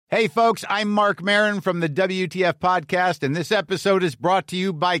Hey folks, I'm Mark Maron from the WTF podcast, and this episode is brought to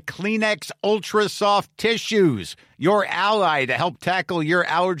you by Kleenex Ultra Soft Tissues, your ally to help tackle your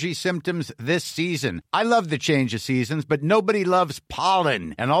allergy symptoms this season. I love the change of seasons, but nobody loves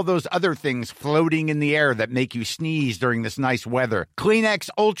pollen and all those other things floating in the air that make you sneeze during this nice weather. Kleenex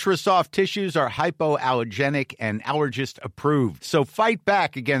Ultra Soft Tissues are hypoallergenic and allergist approved, so fight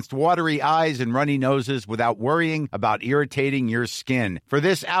back against watery eyes and runny noses without worrying about irritating your skin. For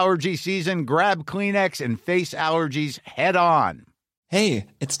this allergy season, grab Kleenex and face allergies head on. Hey,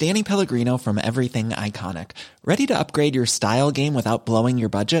 it's Danny Pellegrino from Everything Iconic. Ready to upgrade your style game without blowing your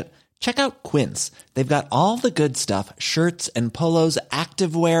budget? Check out Quince. They've got all the good stuff, shirts and polos,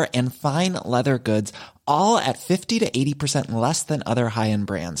 activewear, and fine leather goods, all at 50 to 80% less than other high-end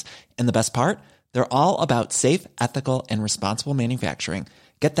brands. And the best part? They're all about safe, ethical, and responsible manufacturing.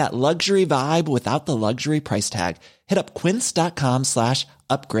 Get that luxury vibe without the luxury price tag. Hit up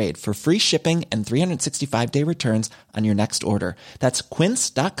quince.com/upgrade for free shipping and 365-day returns on your next order. That's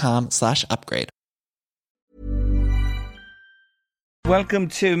quince.com/upgrade. Welcome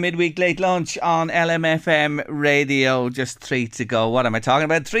to Midweek Late Lunch on LMFM Radio. Just 3 to go. What am I talking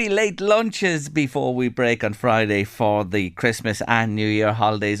about? 3 late lunches before we break on Friday for the Christmas and New Year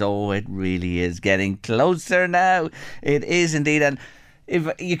holidays. Oh, it really is getting closer now. It is indeed. And if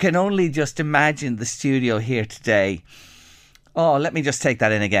you can only just imagine the studio here today. Oh, let me just take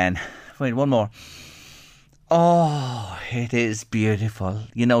that in again. Wait, one more. Oh, it is beautiful.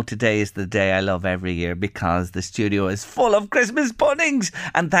 You know, today is the day I love every year because the studio is full of Christmas puddings.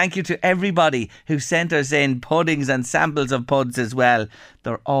 And thank you to everybody who sent us in puddings and samples of puds as well.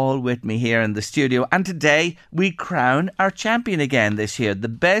 They're all with me here in the studio. And today we crown our champion again this year. The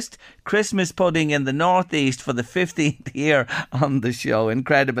best Christmas pudding in the Northeast for the 15th year on the show.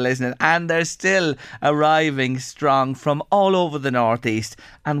 Incredible, isn't it? And they're still arriving strong from all over the Northeast.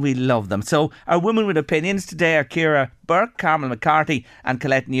 And we love them. So our women with opinions today are Ciara Burke, Carmel McCarthy and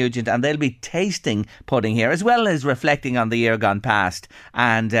Colette Nugent, and they'll be tasting pudding here as well as reflecting on the year gone past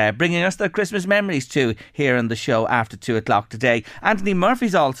and bringing us their Christmas memories too here on the show after 2 o'clock today. Anthony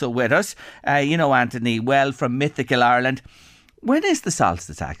Murphy's also with us. You know Anthony well from Mythical Ireland. When is the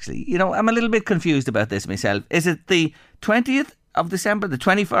solstice actually? You know, I'm a little bit confused about this myself. Is it the 20th of December, the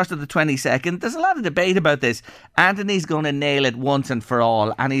 21st or the 22nd? There's a lot of debate about this. Anthony's going to nail it once and for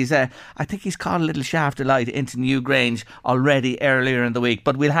all, and he's I think he's caught a little shaft of light into Newgrange already earlier in the week,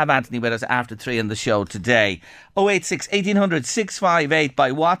 but we'll have Anthony with us after 3 on the show today. 086 1800 658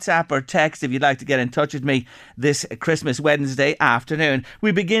 by WhatsApp or text if you'd like to get in touch with me this Christmas Wednesday afternoon.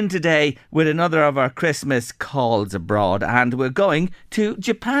 We begin today with another of our Christmas calls abroad, and we're going to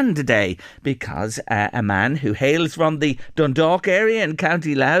Japan today because a man who hails from the Dundalk area in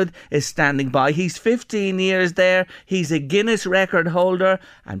County Louth is standing by. He's 15 years there. He's a Guinness record holder.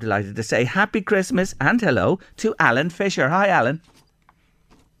 I'm delighted to say happy Christmas and hello to Alan Fisher. Hi, Alan.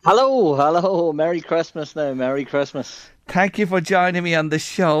 Hello. Merry Christmas now. Merry Christmas. Thank you for joining me on the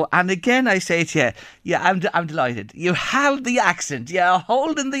show. And again, I say to you, I'm delighted. You held the accent. You're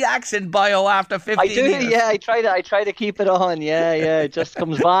holding the accent bio after 15 years. I do, yeah. I try to keep it on. Yeah. It just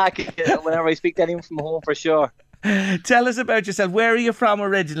comes back whenever I speak to anyone from home for sure. Tell us about yourself. Where are you from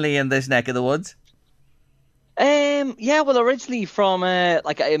originally in this neck of the woods? Well, originally from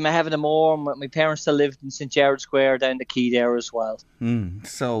I'm having a more. My parents still lived in St. Gerard Square down the quay there as well.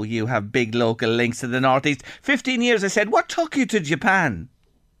 So you have big local links to the Northeast. 15 years, I said. What took you to Japan?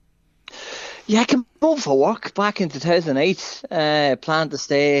 Yeah, I came over for work back in 2008. Planned to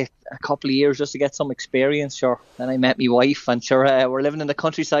stay a couple of years just to get some experience, sure. Then I met my wife, and sure, we're living in the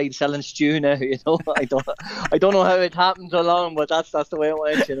countryside selling stew now. You know, I don't know how it happened so long, but that's the way it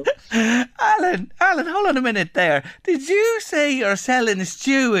went. You know. Alan, hold on a minute there. Did you say you're selling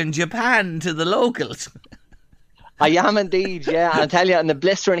stew in Japan to the locals? I am indeed, yeah. And I tell you, in the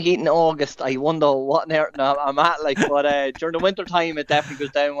blistering heat in August, I wonder what on earth I'm at. But during the winter time, it definitely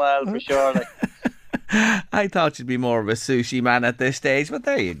goes down well for sure. I thought you'd be more of a sushi man at this stage, but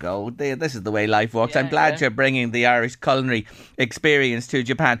there you go. This is the way life works. I'm glad you're bringing the Irish culinary experience to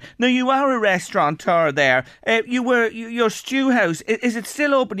Japan. Now, you are a restaurateur there. Your stew house, is it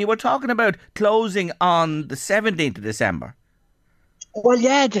still open? You were talking about closing on the 17th of December. Well,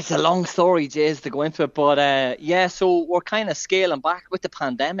 yeah, it's a long story, Jays, to go into it. But so we're kind of scaling back with the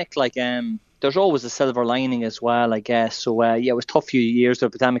pandemic. There's always a silver lining as well, I guess. So, it was a tough few years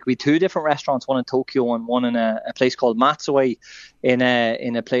of the pandemic. We had 2 different restaurants, one in Tokyo and one in a place called Matsue in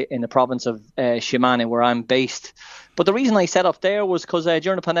the province of Shimane, where I'm based. But the reason I set up there was because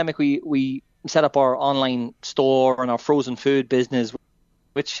during the pandemic, we set up our online store and our frozen food business.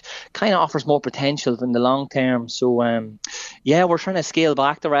 which kind of offers more potential in the long term. So, we're trying to scale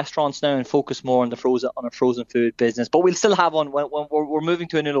back the restaurants now and focus more on the frozen food business. But we'll still have one when we're moving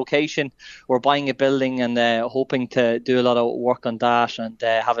to a new location. We're buying a building and hoping to do a lot of work on that and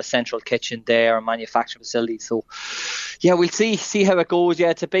have a central kitchen there and manufacturing facility. So, we'll see how it goes. Yeah,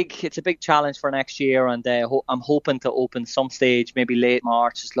 it's a big challenge for next year, and I'm hoping to open some stage, maybe late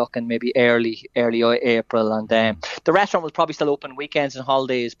March, just looking maybe early April. And the restaurant will probably still open weekends and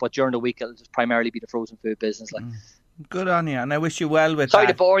holidays, but during the week it'll just primarily be the frozen food business. Good on you, and I wish you well with Sorry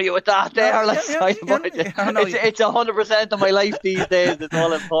that. to bore you with that there. It's 100% of my life these days. That's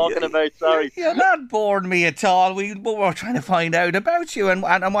all I'm talking about. Sorry. You're not boring me at all. We were trying to find out about you and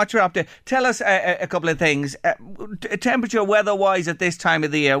what you're up to. Tell us a couple of things. Temperature, weather-wise at this time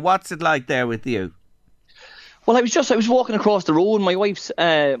of the year, what's it like there with you? Well, I was walking across the road. My wife's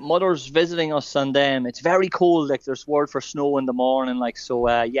mother's visiting us, and it's very cold. Like, there's word for snow in the morning. Like, so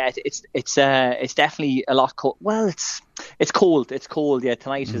it's definitely a lot cold. Well, it's cold. It's cold. Yeah,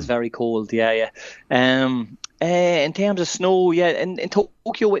 tonight is very cold. Yeah. In terms of snow, in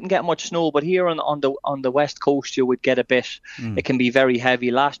Tokyo we wouldn't get much snow, but here on the west coast you would get a bit. It can be very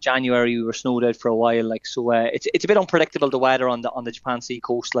heavy. Last January we were snowed out for a while. Like, so it's a bit unpredictable, the weather on the Japan Sea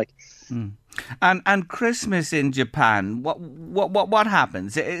coast. Like. And Christmas in Japan, what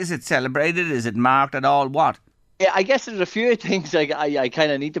happens? Is it celebrated? Is it marked at all? What? Yeah, I guess there's a few things I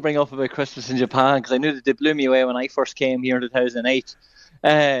kind of need to bring up about Christmas in Japan, because I knew that they blew me away when I first came here in 2008.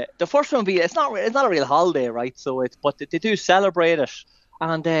 The first one would be it's not a real holiday, right? So but they do celebrate it,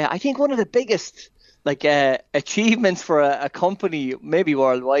 and I think one of the biggest achievements for a company, maybe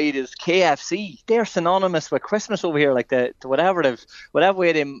worldwide, is KFC. They're synonymous with Christmas over here, like the whatever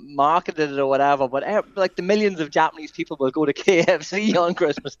way they marketed it or whatever. But like the millions of Japanese people will go to KFC on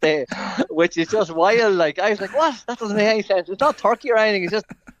Christmas Day, which is just wild. Like, I was like, what? That doesn't make any sense. It's not turkey or anything. It's just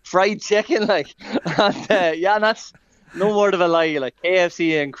fried chicken. Like, and and that's no word of a lie. Like,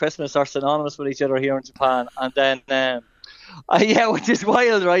 KFC and Christmas are synonymous with each other here in Japan. And then. Which is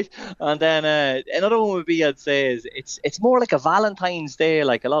wild, right? And then another one would be, I'd say, is it's more like a Valentine's Day.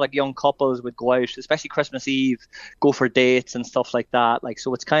 Like, a lot of young couples would go out, especially Christmas Eve, go for dates and stuff like that. Like,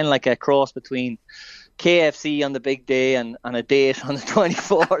 so it's kind of like a cross between KFC on the big day and a date on the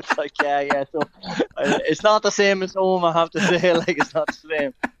 24th. Like, so it's not the same as home, I have to say. Like, it's not the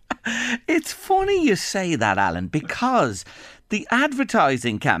same. It's funny you say that, Alan, because the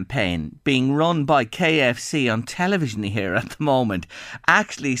advertising campaign being run by KFC on television here at the moment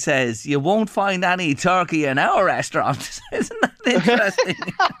actually says you won't find any turkey in our restaurant. Isn't that interesting?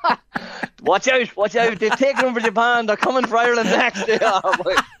 Watch out. They've taken over Japan. They're coming for Ireland next.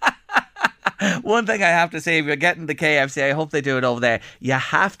 One thing I have to say, if you're getting the KFC, I hope they do it over there, you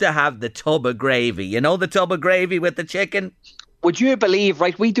have to have the tub of gravy. You know, the tub of gravy with the chicken? Would you believe,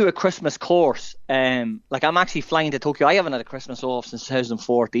 right, we do a Christmas course. Like, I'm actually flying to Tokyo. I haven't had a Christmas off since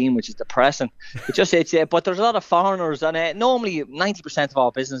 2014, which is depressing. But there's a lot of foreigners, and normally 90% of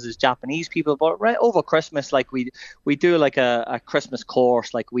our business is Japanese people. But right over Christmas, like, we do like a Christmas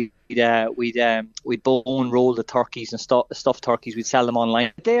course. Like, we'd bone roll the turkeys and stuffed turkeys. We'd sell them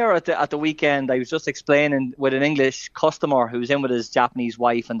online. There at the weekend, I was just explaining with an English customer who was in with his Japanese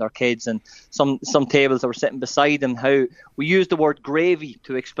wife and their kids, and some tables that were sitting beside them, how we used the word gravy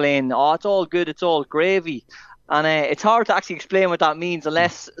to explain, it's all good, it's all gravy. And it's hard to actually explain what that means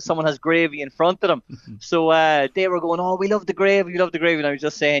unless someone has gravy in front of them. So they were going, we love the gravy, And I was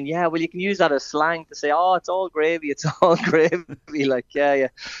just saying, well, you can use that as slang to say, it's all gravy, it's all gravy. Like,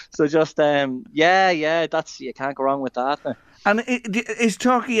 So just, that's, you can't go wrong with that. And is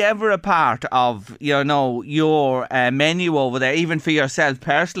turkey ever a part of, your menu over there, even for yourself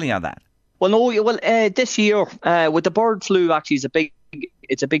personally, on that? Well, no. This year with the bird flu, actually,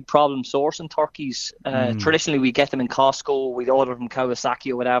 it's a big problem sourcing turkeys. Traditionally, we get them in Costco. We'd order from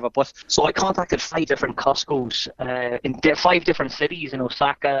Kawasaki or whatever. But so I contacted 5 different Costcos in 5 different cities: in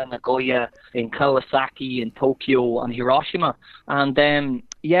Osaka, Nagoya, in Kawasaki, in Tokyo, and Hiroshima. And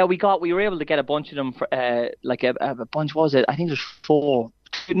we were able to get a bunch of them for a bunch. Was it? I think there's 2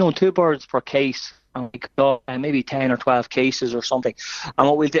 birds per case. And we got maybe 10 or 12 cases or something. And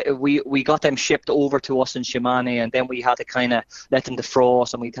what we did, we got them shipped over to us in Shimane, and then we had to kind of let them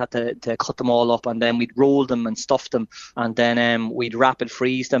defrost, and we'd had to cut them all up, and then we'd roll them and stuff them, and then we'd rapid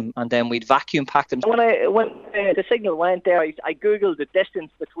freeze them, and then we'd vacuum pack them. When the signal went there, I googled the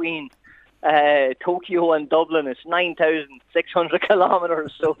distance between Tokyo and Dublin. It's 9,600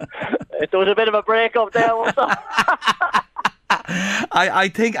 kilometres, so there was a bit of a break up there. I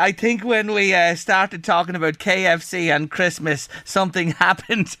think when we started talking about KFC and Christmas, something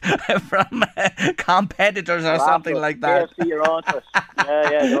happened from competitors or something like that. KFC, you're on to us.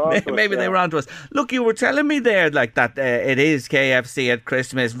 They're on to us, Maybe they were onto us. Look, you were telling me there like that it is KFC at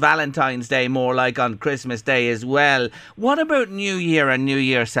Christmas, Valentine's Day more like on Christmas Day as well. What about New Year and New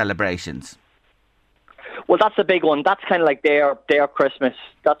Year celebrations? Well, that's a big one. That's kind of like their Christmas.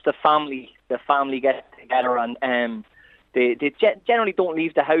 That's the family get together, and they generally don't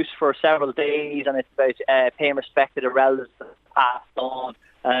leave the house for several days, and it's about paying respect to the relatives that passed on.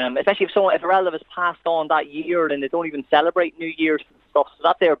 Especially if a relative has passed on that year, then they don't even celebrate New Year's and stuff. So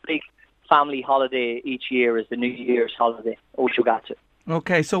that's their big family holiday each year, is the New Year's holiday. Oshogatsu.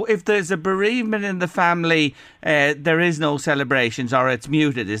 Okay, so if there's a bereavement in the family, there is no celebrations, or it's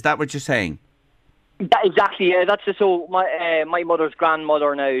muted. Is that what you're saying? Exactly. Yeah, that's so. My mother's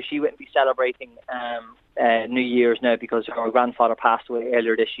grandmother now, she wouldn't be celebrating New Year's now because her grandfather passed away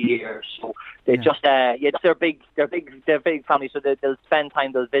earlier this year. So they just that's their big family. So they'll spend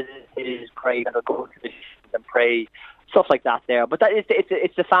time, they'll visit his grave, and they'll go to the and pray, stuff like that there. But that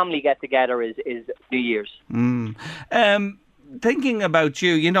it's the family get together is New Year's. Thinking about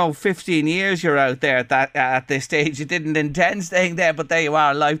you, 15 years you're out there at this stage. You didn't intend staying there, but there you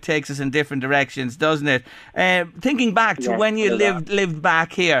are. Life takes us in different directions, doesn't it? Thinking back to when you lived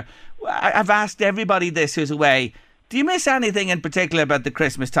back here, I've asked everybody this who's away. Do you miss anything in particular about the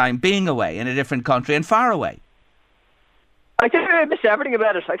Christmas time, being away in a different country and far away? I do miss everything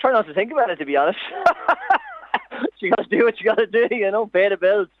about it. I try not to think about it, to be honest. You got to do what you got to do, pay the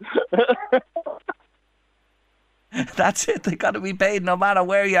bills. That's it. They got to be paid no matter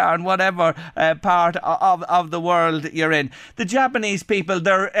where you are and whatever part of the world you're in. The Japanese people,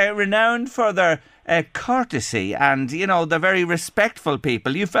 they're renowned for their courtesy and, they're very respectful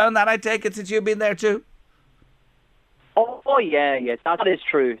people. You found that, I take it, since you've been there too? Oh yeah, that is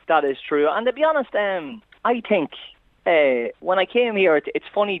true. That is true. And to be honest, I think when I came here, it's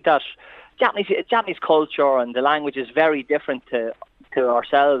funny that Japanese culture and the language is very different to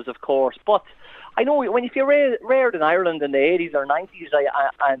ourselves, of course, but I know if you're reared in Ireland in the 80s or 90s,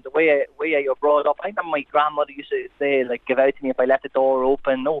 and the way you're brought up, I remember my grandmother used to say, like, give out to me if I left the door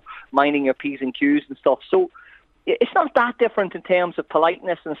open, minding your P's and Q's and stuff. So it's not that different in terms of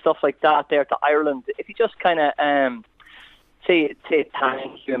politeness and stuff like that there to Ireland. If you just kind of say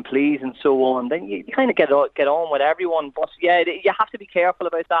thank you and please and so on, then you kind of get on with everyone. But yeah, you have to be careful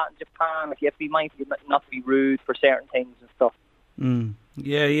about that in Japan. Like, you have to be mindful not to be rude for certain things and stuff.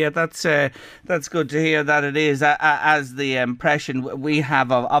 Yeah, that's good to hear that it is as the impression we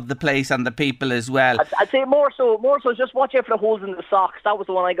have of the place and the people as well. I'd say more so just watch out for the holes in the socks. That was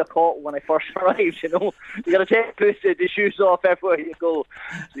the one I got caught when I first arrived, you got to take the shoes off everywhere you go.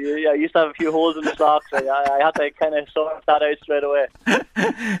 So, yeah, I used to have a few holes in the socks. I had to kind of sort that out straight away.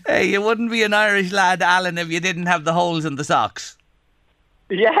 Hey, you wouldn't be an Irish lad, Alan, if you didn't have the holes in the socks.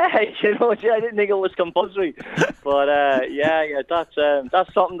 Yeah, I didn't think it was compulsory, but that's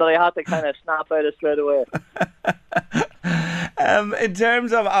something that I had to kind of snap out of straight away. In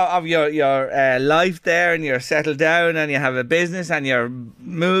terms of your life there, and you're settled down and you have a business and you're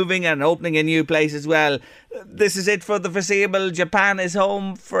moving and opening a new place as well, this is it for the foreseeable? Japan is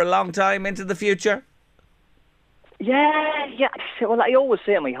home for a long time into the future? Yeah. Well, I always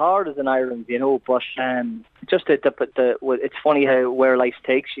say my heart is in Ireland, but just it's funny where life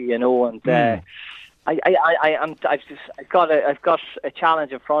takes you, and I've got a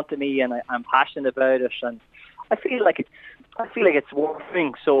challenge in front of me, and I'm passionate about it, and I feel like it's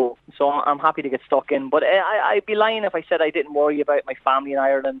working. So I'm happy to get stuck in. But I'd be lying if I said I didn't worry about my family in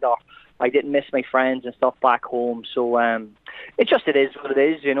Ireland, or I didn't miss my friends and stuff back home. So it is what it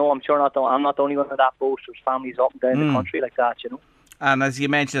is, I'm sure I'm not the only one in that boat. There's families up and down the country like that, And as you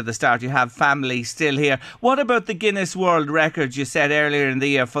mentioned at the start, you have family still here. What about the Guinness World Records you said earlier in the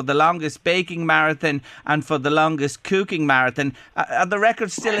year for the longest baking marathon and for the longest cooking marathon? Are the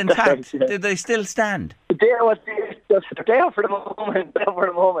records still intact? Do they still stand? They're there for the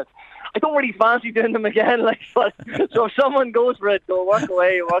moment. I don't really fancy doing them again. So if someone goes for it, go work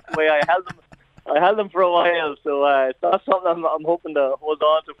away. I held them for a while, so it's not something I'm hoping to hold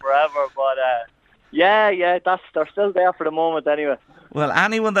on to forever. But they're still there for the moment anyway. Well,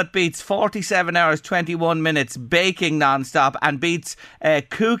 anyone that beats 47 hours, 21 minutes baking non-stop and beats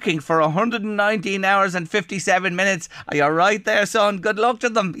cooking for 119 hours and 57 minutes, are you right there, son? Good luck to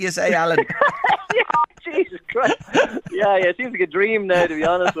them, you say, Alan. Jesus Christ. Yeah, it seems like a dream now, to be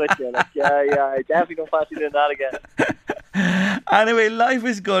honest with you. I definitely don't fancy doing that again. Anyway, life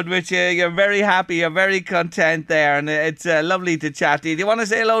is good with you. You're very happy. You're very content there, and it's lovely to chat to you. Do you want to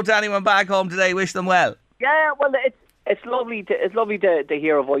say hello to anyone back home today? Wish them well. Yeah, well, It's lovely to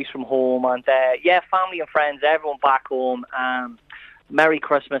hear a voice from home, and family and friends, everyone back home. Merry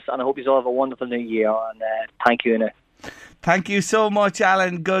Christmas, and I hope you all have a wonderful New Year. And thank you, Ina. Thank you so much,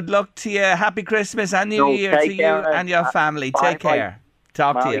 Alan. Good luck to you. Happy Christmas and New Year to you and your family. Take care.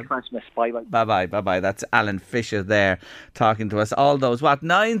 Talk to you. Merry Christmas. Bye-bye. Bye-bye, bye-bye. That's Alan Fisher there talking to us. All those,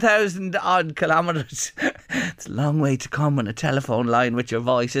 9,000 odd kilometres. It's a long way to come on a telephone line with your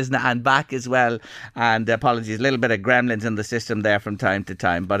voice, isn't it? And back as well. And apologies, a little bit of gremlins in the system there from time to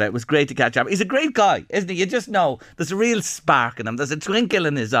time. But it was great to catch up. He's a great guy, isn't he? You just know there's a real spark in him. There's a twinkle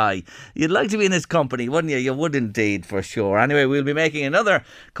in his eye. You'd like to be in his company, wouldn't you? You would indeed, for sure. Anyway, we'll be making another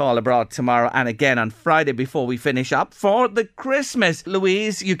call abroad tomorrow and again on Friday before we finish up for the Christmas.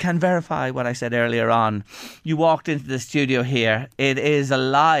 Louise, you can verify what I said earlier on. You walked into the studio here. It is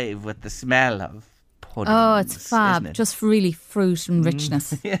alive with the smell of puddings. Oh, it's fab. Just really fruit and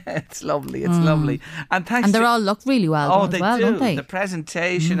richness. Yeah, it's lovely. It's lovely. And thanks. And they all look really well done as well, don't they? The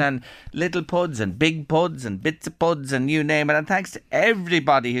presentation and little puds and big puds and bits of puds and you name it. And thanks to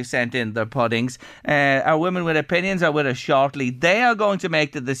everybody who sent in their puddings. Our Women with Opinions are with us shortly. They are going to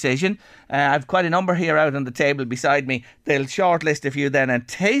make the decision. I've quite a number here out on the table beside me. They'll shortlist a few then and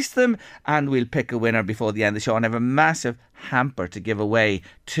taste them, and we'll pick a winner before the end of the show. And I have a massive hamper to give away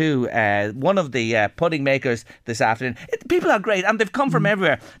to one of the pudding makers this afternoon. People are great, and they've come from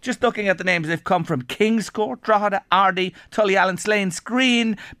everywhere. Just looking at the names, they've come from Kingscourt, Drogheda, Ardee, Tullyallen, Slane,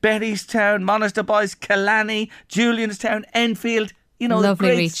 Screen, Bettystown, Monaster Boys, Killanny, Julianstown, Enfield. You know, lovely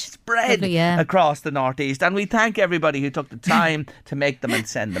the great reach. spread across the northeast. And we thank everybody who took the time to make them and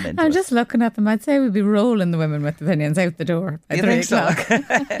send them in. I'm just looking at them. I'd say we'd be rolling the Women with Opinions out the door at you 3 think so?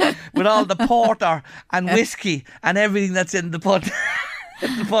 o'clock. With all the porter and whiskey and everything that's in the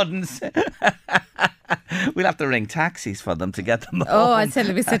the puddings. We'll have to ring taxis for them to get them home. Oh, I'd say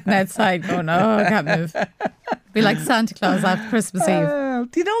they'd be sitting outside going, I can't move. Be like Santa Claus after Christmas Eve.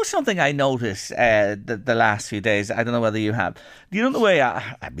 Do you know something I noticed the last few days? I don't know whether you have. Do you know the way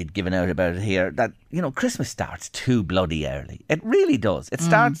I've been giving out about it here? That, Christmas starts too bloody early. It really does. It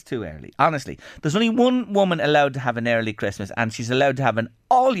starts too early. Honestly, there's only one woman allowed to have an early Christmas, and she's allowed to have an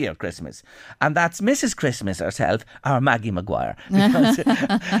all-year Christmas. And that's Mrs. Christmas herself, our Maggie Maguire. Because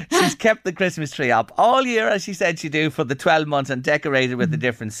she's kept the Christmas tree up all year, as she said she'd do, for the 12 months and decorated with the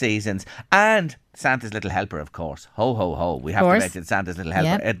different seasons. And Santa's Little Helper, of course. Ho, ho, ho. We have to mention Santa's Little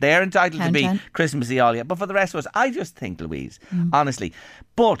Helper. Yep. They're entitled to be Christmassy all year. But for the rest of us, I just think, Louise, honestly.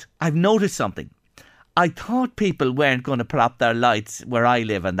 But I've noticed something. I thought people weren't going to put up their lights where I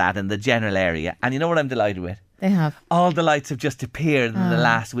live and that in the general area. And you know what I'm delighted with? They have. All the lights have just appeared in the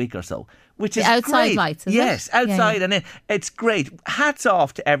last week or so. Which is outside great. Lights, is yes, it? outside. And it's great. Hats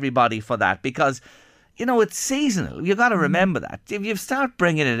off to everybody for that, because it's seasonal. You've got to remember that. If you start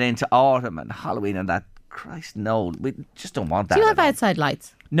bringing it into autumn and Halloween and that, Christ, no, we just don't want that. Do you have outside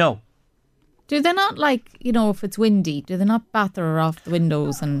lights? No. Do they not, if it's windy, do they not batter off the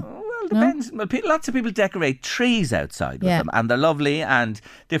windows and... Well, depends. No? Well, lots of people decorate trees outside with them, and they're lovely, and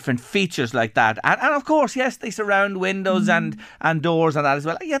different features like that. And of course, yes, they surround windows and doors and that as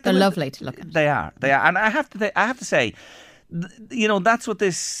well. Yeah, they're lovely to look at. They are. And I have to say, that's what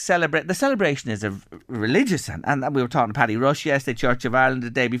the celebration is of religious, and we were talking to Paddy Rush yesterday, Church of Ireland the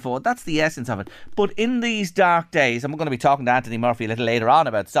day before. That's the essence of it. But in these dark days, and we're going to be talking to Anthony Murphy a little later on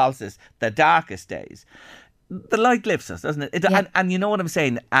about solstice, the darkest days, the light lifts us, doesn't it? And you know what I'm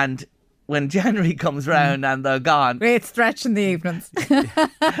saying? And when January comes round and they're gone, great stretch in the evenings,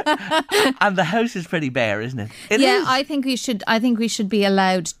 and the house is pretty bare, isn't it? It is. I think we should be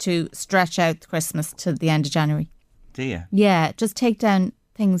allowed to stretch out Christmas to the end of January. Do you? Yeah, just take down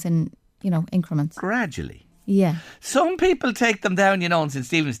things in increments gradually. Yeah. Some people take them down, on St.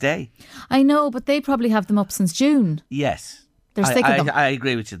 Stephen's Day. I know, but they probably have them up since June. Yes. They're sick of them. I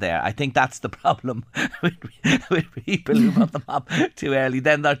agree with you there. I think that's the problem with people who put them up too early.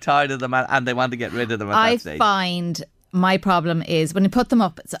 Then they're tired of them and they want to get rid of them at that stage. I find my problem is when you put them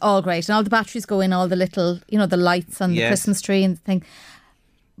up, it's all great and all the batteries go in, all the little, the lights on the Christmas tree and the thing.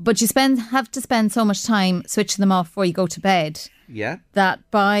 But you have to spend so much time switching them off before you go to bed. Yeah. That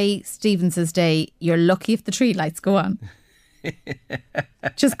by Stephen's Day, you're lucky if the tree lights go on.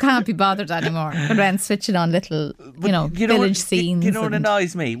 Just can't be bothered anymore around switching on little, village scenes. You know what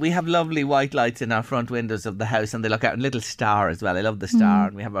annoys me? We have lovely white lights in our front windows of the house, and they look out, and little star as well. I love the star,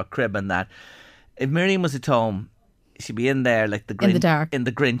 and we have our crib and that. If Miriam was at home, she'd be in there like the Grinch in the dark. In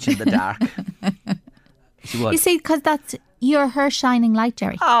the Grinch in the dark. She would. You see, because You're her shining light,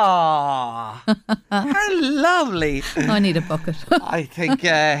 Jerry. Ah, how lovely. I need a bucket. I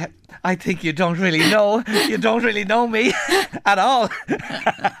think you don't really know. You don't really know me at all.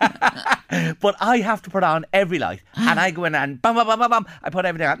 But I have to put on every light, and I go in and bam, bam, bam, bam, bam. I put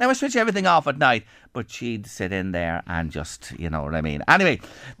everything on. Now I switch everything off at night, but she'd sit in there and just, you know what I mean. Anyway,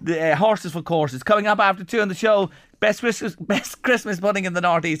 the Horses for Courses coming up after 2 on the show. Best Christmas pudding in the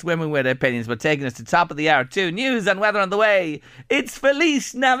Northeast, women with opinions. But taking us to top of the hour, 2 news and weather on the way. It's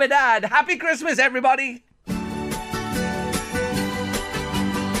Feliz Navidad. Happy Christmas, everybody.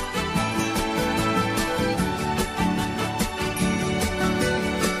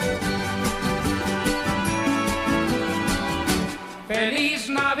 Feliz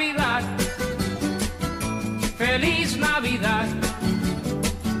Navidad, Feliz Navidad,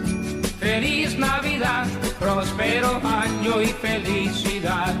 Feliz Navidad, próspero año y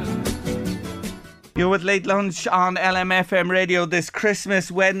felicidad. You're with Late Lunch on LMFM Radio this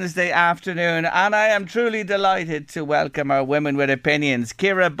Christmas Wednesday afternoon, and I am truly delighted to welcome our Women with Opinions,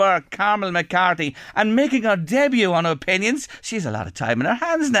 Ciara Burke, Carmel McCarthy, and making her debut on Opinions, she's a lot of time in her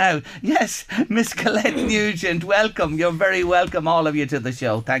hands now. Yes, Miss Colette Nugent, welcome. You're very welcome, all of you, to the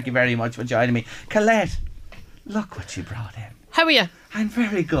show. Thank you very much for joining me. Colette, look what you brought in. How are you? I'm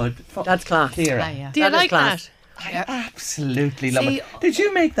very good. That's class. Ciara. Do you like that? I absolutely love it. Did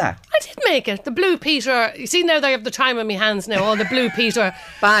you make that? I did make it. The Blue Peter. You see, now that I have the time on my hands now, all the Blue Peter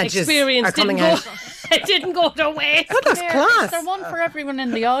badges experience are coming didn't out. go. It didn't go to waste. That was class. Is there one for everyone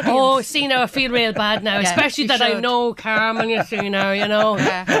in the audience? Oh, see now I feel real bad now, especially that I know Carmel. You see now, you know.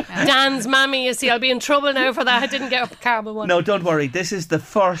 Dan's mammy. You see, I'll be in trouble now for that. I didn't get a Carmel one. No, don't worry. This is the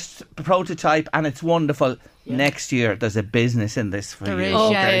first prototype, and it's wonderful. Next year, there's a business in this for you. There is,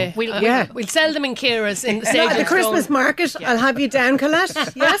 Okay. We'll sell them in Ciara's in the At the Christmas market, I'll have you down,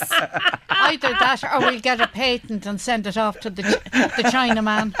 Colette. Yes. Either that or we'll get a patent and send it off to the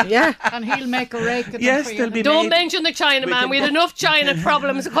Chinaman. Yeah. And he'll make a rake of them Yes, for there'll you. be Don't made- mention the Chinaman. We had enough China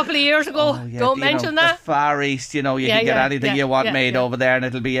problems a couple of years ago. Oh, yeah, Don't you mention know, that. The Far East, you know, you Yeah, can get yeah, anything yeah, you want yeah, made yeah. over there, and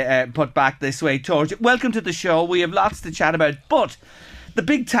it'll be put back this way towards you. Welcome to the show. We have lots to chat about, but the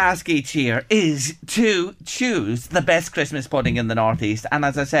big task each year is to choose the best Christmas pudding in the Northeast. And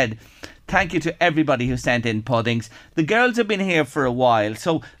as I said, thank you to everybody who sent in puddings. The girls have been here for a while,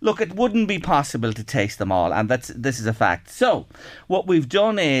 so look, it wouldn't be possible to taste them all, and this is a fact. So what we've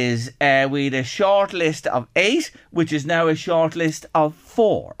done is we had a short list of 8, which is now a short list of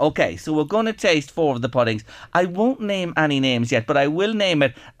 4. Okay, so we're going to taste 4 of the puddings. I won't name any names yet, but I will name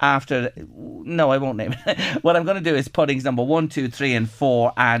it after. No, I won't name it. What I'm going to do is puddings number 1, 2, 3 and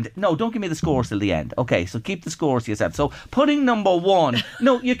 4, and no, don't give me the scores till the end. Okay, so keep the scores to yourself. So pudding number 1.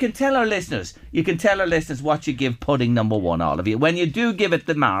 No, you can tell our listeners what you give pudding number 1, all of you, when you do give it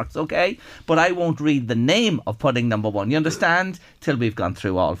the marks, okay? But I won't read the name of pudding number 1, you understand? Till we've gone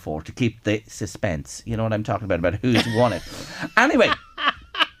through all 4, to keep the suspense. You know what I'm talking about who's won it. Anyway,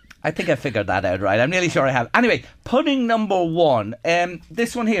 I think I figured that out right. I'm nearly sure I have. Anyway, pudding number 1.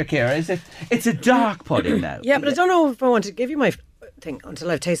 This one here, Ciara, is it? It's a dark pudding now. Yeah, but I don't know if I want to give you my thing until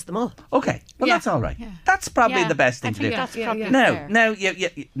I've tasted them all. Okay, well that's all right. Yeah. That's probably Yeah, the best I thing to think do. that's probably Now,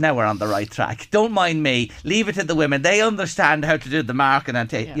 fair. now we're on the right track. Don't mind me. Leave it to the women. They understand how to do the marking and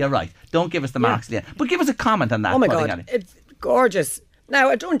take. You're right. Don't give us the marks, Leah. But give us a comment on that. Oh my pudding, God, Annie. it's gorgeous. Now,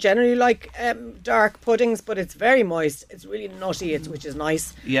 I don't generally like dark puddings, but it's very moist. It's really nutty, which is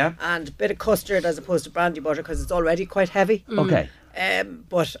nice. Yeah. And a bit of custard as opposed to brandy butter because it's already quite heavy. Okay.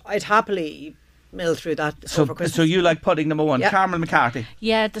 But I'd happily mill through that over Christmas. So you like pudding number 1, Yeah. Carmel McCarthy.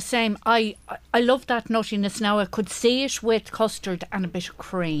 Yeah, the same. I love that nuttiness now. I could see it with custard and a bit of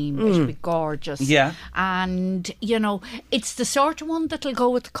cream. It would be gorgeous. Yeah. And, you know, it's the sort of one that'll go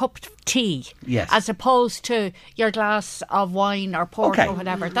with a cup of tea. Yes. As opposed to your glass of wine or port Okay. or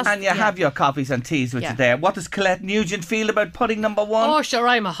whatever. And you have your coffees and teas with you Yeah. there. What does Colette Nugent feel about pudding number 1? Oh, sure,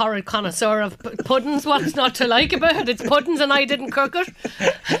 I'm a horrid connoisseur of puddings. What's not to like about it? It's puddings and I didn't cook it.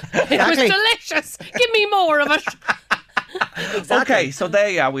 It was delicious. Give me more of it. Exactly. Okay, so there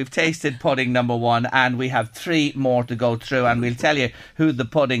you are. We've tasted pudding number 1 and we have 3 more to go through, and we'll tell you who the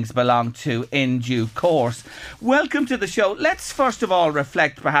puddings belong to in due course. Welcome to the show. Let's first of all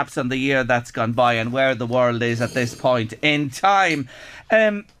reflect perhaps on the year that's gone by and where the world is at this point in time.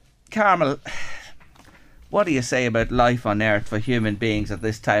 Carmel, what do you say about life on earth for human beings at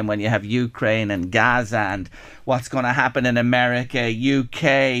this time when you have Ukraine and Gaza and what's going to happen in America,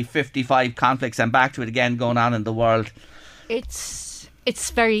 UK, 55 conflicts and back to it again going on in the world? It's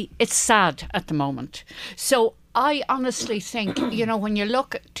sad at the moment. So I honestly think, you know, when you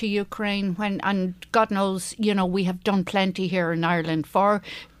look to Ukraine, and God knows, you know, we have done plenty here in Ireland for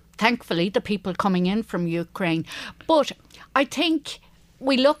thankfully, the people coming in from Ukraine. But I think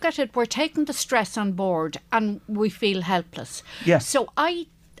we look at it, we're taking the stress on board and we feel helpless. Yes. So I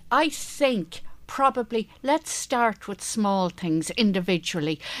think probably let's start with small things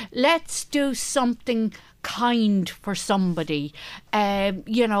individually. Let's do something kind for somebody,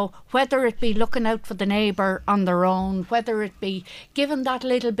 whether it be looking out for the neighbour on their own, whether it be giving that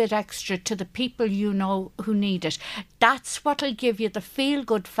little bit extra to the people you know who need it. That's what'll give you the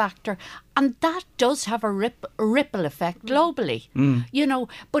feel-good factor, and that does have a ripple effect globally.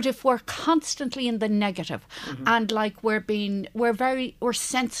 But if we're constantly in the negative, and like we're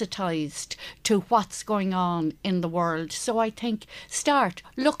sensitised to what's going on in the world, so I think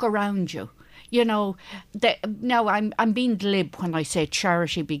look around you. Now I'm being glib when I say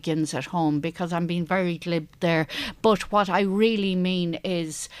charity begins at home, because I'm being very glib there. But what I really mean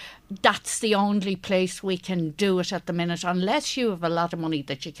is that's the only place we can do it at the minute, unless you have a lot of money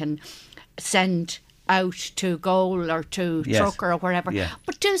that you can send out to Goal or to Truck or wherever. Yeah.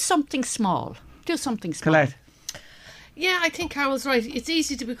 But do something small. Colette. Yeah, I think Carol's right. It's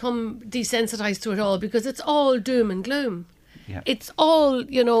easy to become desensitised to it all because it's all doom and gloom. Yeah. It's all,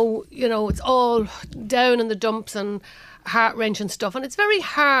 it's all down in the dumps and heart-wrenching stuff. And it's very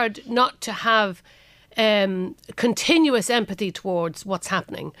hard not to have continuous empathy towards what's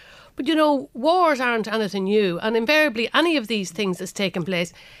happening. But, wars aren't anything new. And invariably, any of these things that's taken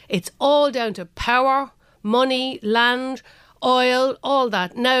place, it's all down to power, money, land, oil, all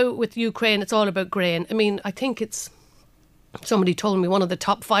that. Now, with Ukraine, it's all about grain. I mean, I think somebody told me one of the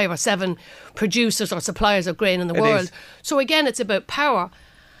top 5 or 7 producers or suppliers of grain in the world. So again, it's about power.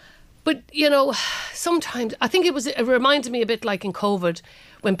 But, sometimes I think it reminds me a bit like in COVID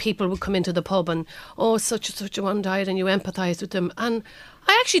when people would come into the pub and, such and such a one died, and you empathised with them. And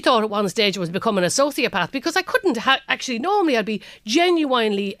I actually thought at one stage I was becoming a sociopath because I couldn't actually, normally I'd be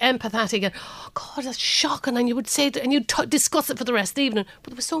genuinely empathetic and, God, that's shocking. And you would say and you'd discuss it for the rest of the evening. But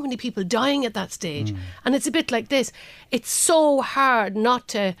there were so many people dying at that stage. And it's a bit like this. It's so hard not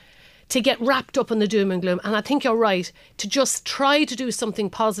to get wrapped up in the doom and gloom. And I think you're right, to just try to do something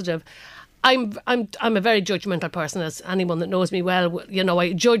positive. I'm a very judgmental person, as anyone that knows me well.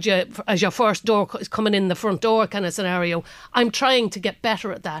 I judge you as your first door is coming in the front door kind of scenario. I'm trying to get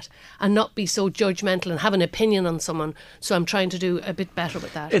better at that and not be so judgmental and have an opinion on someone. So I'm trying to do a bit better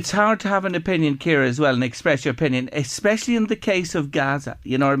with that. It's hard to have an opinion, Ciara, as well, and express your opinion, especially in the case of Gaza.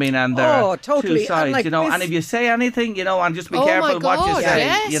 You know what I mean? And there are totally. two sides, and if you say anything, and just be careful what you say.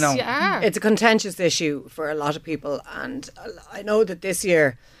 Yes, you are. It's a contentious issue for a lot of people, and I know that this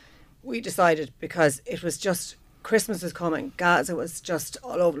year we decided, because it was just, Christmas is coming, Gaza was just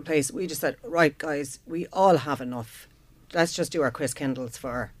all over the place. We just said, right, guys, we all have enough. Let's just do our Chris Kindles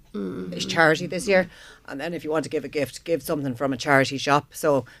for charity this year. And then if you want to give a gift, give something from a charity shop.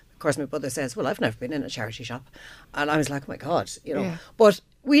 So, of course, my brother says, well, I've never been in a charity shop. And I was like, oh my God, Yeah. But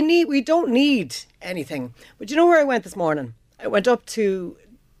we don't need anything. But you know where I went this morning? I went up to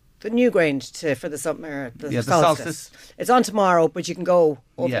the Newgrange for the summer, the solstice. It's on tomorrow, but you can go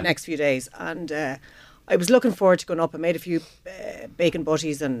over the next few days. And I was looking forward to going up. I made a few bacon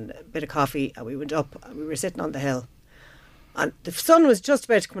butties and a bit of coffee, and we went up and we were sitting on the hill. And the sun was just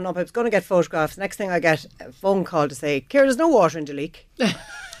about to come up. I was going to get photographs. Next thing I get a phone call to say, Ciara, there's no water in Duleek.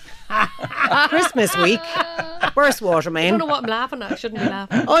 Christmas week, burst water main. I don't know what I'm laughing at. I shouldn't be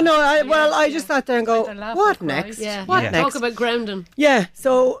laughing. Oh no, I just sat there and go, what next? Yeah. What next? Talk about grounding. Yeah,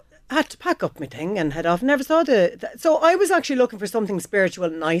 so I had to pack up my thing and head off. Never saw so I was actually looking for something spiritual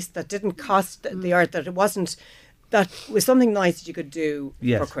and nice that didn't cost the earth, that it wasn't, that was something nice that you could do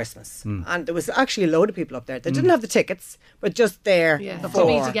for Christmas. And there was actually a load of people up there. They didn't have the tickets, but just there to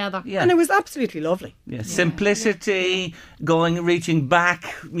be together. Yeah. And it was absolutely lovely. Yeah. Simplicity, reaching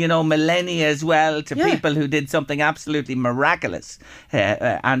back, millennia as well, to people who did something absolutely miraculous.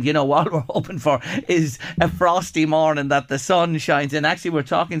 And, all we're hoping for is a frosty morning that the sun shines in. Actually, we're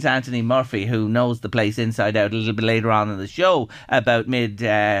talking to Anthony Murphy, who knows the place inside out, a little bit later on in the show about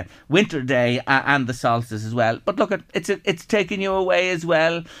mid-winter day and the solstice as well. But look, it's taking you away as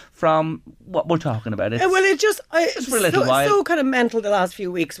well from what we're talking about. Well, it's for a little while. So kind of mental the last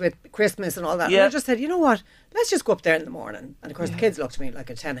few weeks with Christmas and all that. And I just said, you know what? Let's just go up there in the morning. And of course, the kids looked at me like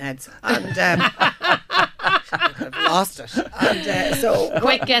a 10 heads. And I've lost it. And so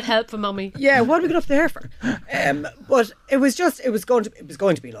Quick, get help from mummy. yeah, what are we going up there for? But it was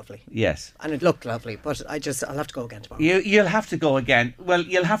going to be lovely. Yes. And it looked lovely, but I'll have to go again tomorrow. You'll have to go again. Well,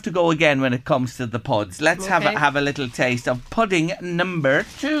 you'll have to go again when it comes to the puds. Let's have a little taste of pudding number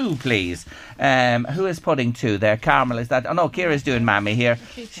 2, please. Who is pudding 2 there? Carmel, is that? Oh no, Ciara's doing mammy here.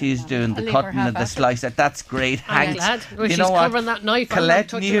 She's doing the cutting of the slice. That's great. I'm glad. Well, she's covering that knife.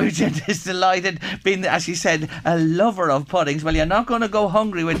 Colette Nugent is delighted, being, as she said, a lover of puddings. Well, you're not going to go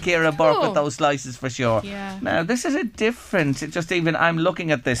hungry with Ciara Burke with those slices for sure. Yeah. Now, this is a different, just even, I'm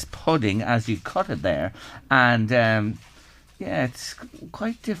looking at this pudding as you cut it there, and yeah, it's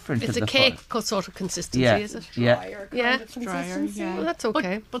quite different. It's to a the cake sort of consistency, Yeah. is it? Yeah. Yeah. Drier, yeah. Well, that's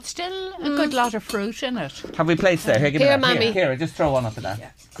okay. But still a good lot of fruit in it. Have we plates there? Here, give me Here, that. Mammy. Ciara, just throw one up of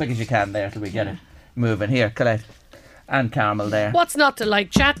that. Quick as you can there till we get it moving. Here, Colette. And Carmel there. What's not to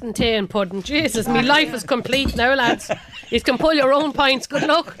like? Chatting, tea and pudding. Jesus, my life is complete now, lads. You can pull your own pints. Good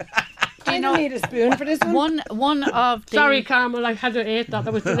luck. Do you need a spoon for this one? One of the... Sorry, Carmel, I had to eat that.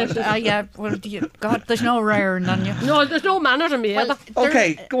 That was delicious. Yeah, well, God, there's no raring on you. No, there's no manner to me. Well,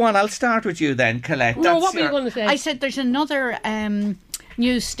 Okay, go on. I'll start with you then, Colette. No, what were you going to say? I said there's another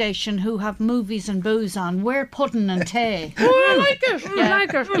news station who have movies and booze on. We're pudding and tea. Oh, I like it. I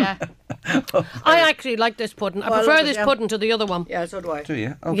like it. Yeah. I actually like this pudding. I prefer this pudding to the other one. Yeah, so do I. Do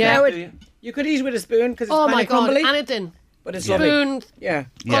you? Okay. Yeah. Do you? You could eat with a spoon because it's Oh kind my of God, crumbly, anything. but it's lovely. Spoon, Yeah,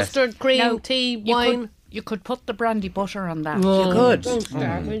 Yes. custard, cream, Now, tea, You wine. you could put the brandy butter on that. you could. Don't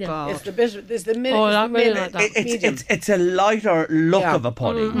start, will you? God. It's the bit. It's the minute. Oh, it's that the really minute. like that. Medium. It's a lighter look Yeah. of a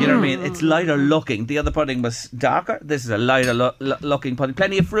pudding. You know what I mean? It's lighter looking. The other pudding was darker. This is a lighter looking pudding.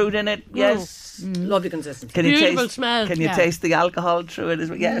 Plenty of fruit in it. Yes. Lovely consistency. Can you Beautiful taste? smell. Can you Yeah. taste the alcohol through it as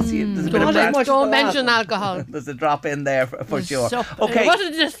well? Yes. There's a bit of Not as brandy. much Don't as the last mention one. alcohol. There's a drop in there for sure. so- Okay. What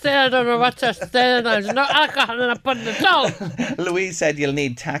did you say? I don't know what to say. There's no alcohol in a pudding at all. Louise said you'll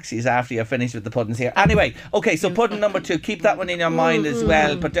need taxis after you're finished with the puddings here. Anyway, okay, so pudding number 2. Keep that one in your mind as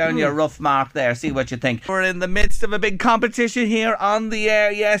well. Put down your rough mark there. See what you think. We're in the midst of a big competition here on the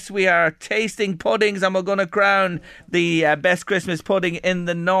air. Yes, we are tasting puddings and we're going to crown the best Christmas pudding in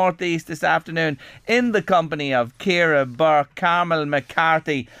the Northeast this afternoon in the company of Ciara Burke, Carmel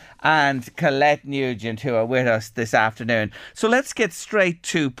McCarthy and Colette Nugent, who are with us this afternoon. So let's get straight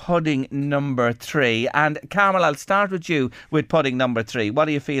to pudding number 3. And Carmel, I'll start with you with pudding number 3. What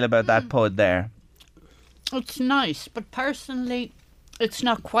do you feel about that pud there? It's nice, but personally, it's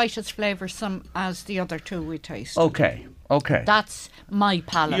not quite as flavoursome as the other two we tasted. Okay. That's my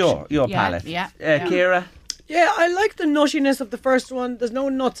palate. Your Yeah, palate. Yeah. Ciara? Yeah, I like the nuttiness of the first one. There's no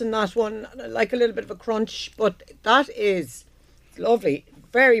nuts in that one. I like a little bit of a crunch, but that is lovely.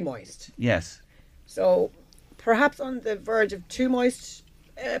 Very moist. Yes. So perhaps on the verge of too moist,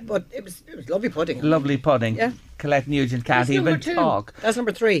 but it was lovely pudding. Lovely pudding. Yeah. Colette Nugent can't That's even number 2. talk. That's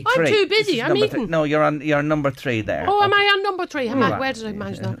number 3. I'm 3. too This busy. is I'm number eating. 3. No, you're number 3 there. Oh, am I on number 3? are. Where did I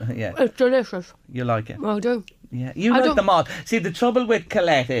manage that? Yeah. It's delicious. You like it? I do. Yeah, you I like don't- them all. See, the trouble with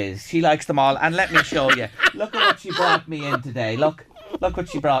Colette is she likes them all. And let me show you. Look at what she brought me in today. Look what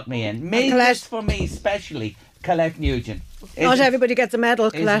she brought me in. Made Colette. this for me specially, Colette Nugent. Not Isn't- everybody gets a medal,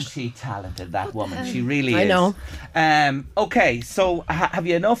 Isn't Colette. she talented, that woman? She really I is. know. Okay, so have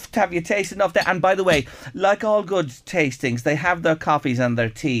you enough? Have you tasted enough? And by the way, like all good tastings, they have their coffees and their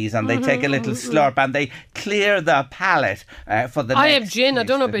teas, and they take a little slurp and they clear the palate for the I next have gin. I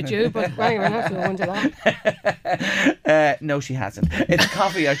don't know tasting. about you, but hang on, I have to go into that. No, she hasn't. It's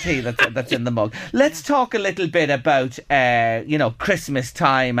coffee or tea that's in the mug. Let's talk a little bit about Christmas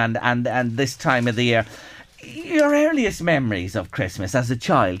time and this time of the year. Your earliest memories of Christmas as a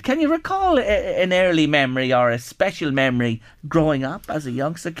child. Can you recall an early memory or a special memory growing up as a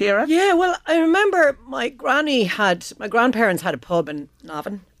youngster, Ciara? Yeah, well, I remember my grandparents had a pub in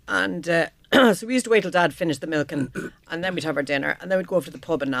Navan, and so we used to wait till Dad finished the milking, and then we'd have our dinner, and then we'd go over to the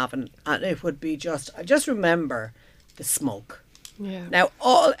pub in Navan, and it would be I just remember the smoke. Yeah. Now,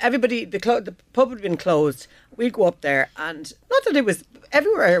 everybody, the pub had been closed. We'd go up there, and not that it was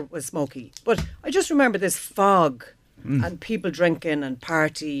everywhere was smoky, but I just remember this fog and people drinking and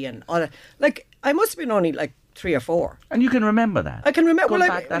party and all that. Like, I must have been only like 3 or 4. And you can remember that? I can remember. Going Well,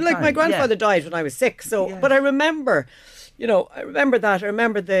 back that my time, grandfather yeah. died when I was 6, so Yeah. but I remember, I remember that. I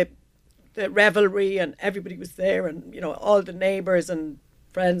remember the revelry and everybody was there, and all the neighbours and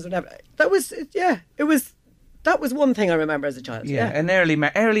friends and everything. That was it. Yeah, it was that was one thing I remember as a child. Yeah, an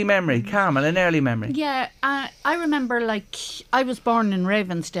early memory. Carmel, an early memory. Yeah, I remember, like, I was born in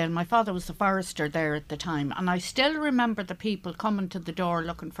Ravensdale. My father was a forester there at the time, and I still remember the people coming to the door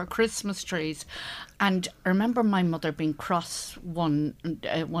looking for Christmas trees. And I remember my mother being cross one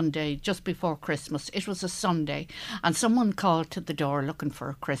day just before Christmas. It was a Sunday, and someone called to the door looking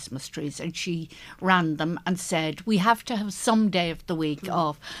for Christmas trees, and she ran them and said, "We have to have some day of the week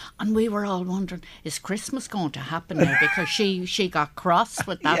off." And we were all wondering, is Christmas going to happen now? Because she got cross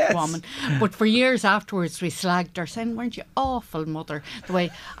with that woman. But for years afterwards we slagged her, saying, "Weren't you awful, mother?" The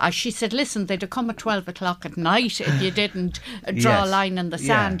way she said, "Listen, they'd have come at 12 o'clock at night if you didn't draw a line in the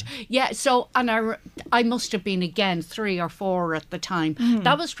sand." So, and I must have been again 3 or 4 at the time.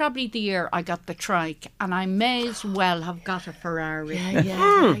 That was probably the year I got the trike, and I may as well have got a Ferrari.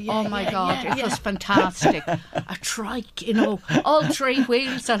 Oh my God, it was fantastic. A trike, all 3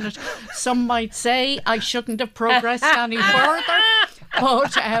 wheels on it. Some might say I shouldn't have progressed any further,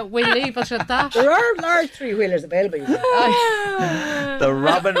 but we'll leave it at that. There are large 3-wheelers available. The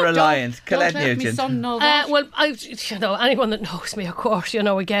Robin Reliant, Colette Don't let Nugent. my son know that. Well, anyone that knows me, of course,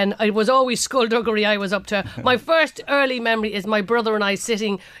 again, it was always skullduggery I was up to. My first early memory is my brother and I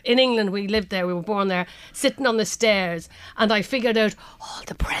sitting in England. We lived there, we were born there, sitting on the stairs, and I figured out all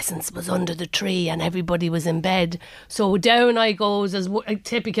the presents was under the tree and everybody was in bed. So down I goes as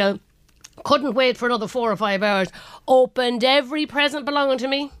typical. Couldn't wait for another 4 or 5 hours. Opened every present belonging to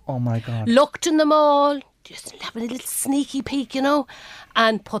me. Oh my God. Looked in them all. Just have a little sneaky peek,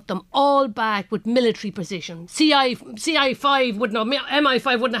 and put them all back with military precision. CI5 wouldn't have,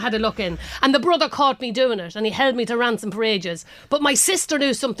 MI5 wouldn't have had a look in. And the brother caught me doing it, and he held me to ransom for ages. But my sister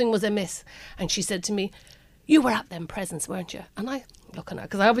knew something was amiss, and she said to me, "You were at them presents, weren't you?" And I, looking at,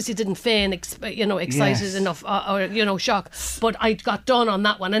 because I obviously didn't feign excited enough or shock, but I got done on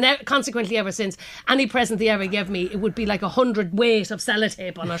that one, and consequently ever since, any present they ever gave me, it would be like 100 weight of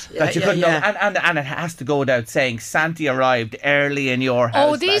sellotape on it. That you couldn't and it has to go without saying, Santa arrived early in your house.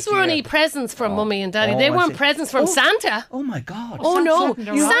 Oh, these were only presents from Mummy and Daddy. They weren't presents from Santa. Oh my God. Oh no,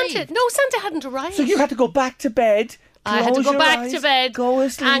 Santa hadn't arrived. So you had to go back to bed. I had to go back eyes, to bed, go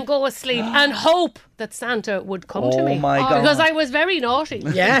asleep, and hope that Santa would come to me. Oh my God. Because I was very naughty.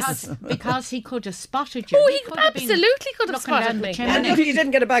 Yes. because he could have spotted you. Oh, he absolutely could have spotted me. And if you didn't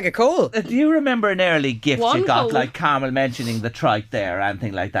get a bag of coal. Do you remember an early gift One you got, coal. like Carmel mentioning the trike there,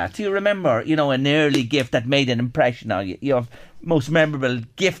 anything like that? Do you remember, an early gift that made an impression on you? Your most memorable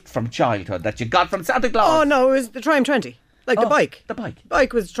gift from childhood that you got from Santa Claus? Oh no, it was the Triumph 20. Like the bike. The bike.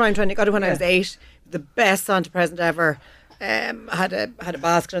 Bike was Triumph 20. Got it when I was 8. The best Santa present ever. Had a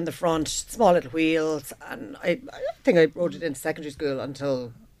basket in the front, small little wheels, and I think I rode it into secondary school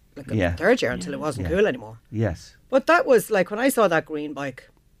until third year, until it wasn't cool anymore. Yes. But that was like when I saw that green bike,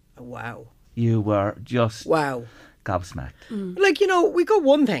 wow. You were just gobsmacked. Like, we got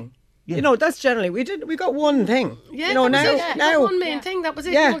one thing. Yeah. That's generally we got one thing. Yeah, now one main thing. That was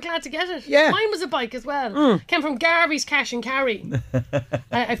it. Yeah. We were glad to get it. Yeah. Mine was a bike as well. Came from Garvey's Cash and Carry.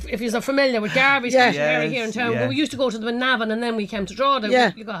 If you're familiar with Garvey's Cash and Carry here in town, we used to go to them in Navan, and then we came to Drogheda.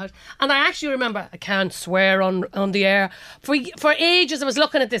 Yeah. You got it. And I actually remember, I can't swear on the air, for ages I was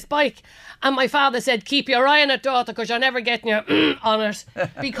looking at this bike, and my father said, "Keep your eye on it, daughter, because you're never getting your on it,"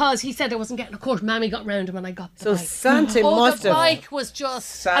 because he said I wasn't getting. Of course, Mammy got round him, and I got the bike. So Santa must the have. bike was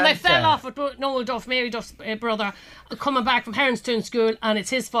just, and I fell off with Noel Duff, Mary Duff's brother, coming back from Heronstown School, and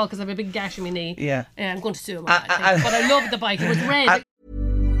it's his fault because I have a big gash in my knee. Yeah. I'm going to sue him. But I loved the bike. It was red.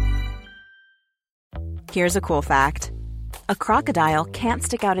 Here's a cool fact: a crocodile can't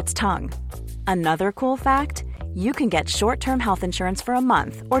stick out its tongue. Another cool fact: you can get short-term health insurance for a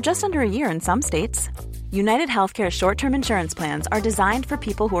month or just under a year in some states. United Healthcare short-term insurance plans are designed for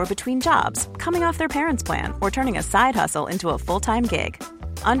people who are between jobs, coming off their parents' plan, or turning a side hustle into a full-time gig.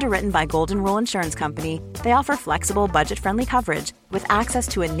 Underwritten by Golden Rule Insurance Company, they offer flexible, budget-friendly coverage with access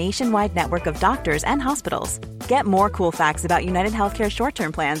to a nationwide network of doctors and hospitals. Get more cool facts about United Healthcare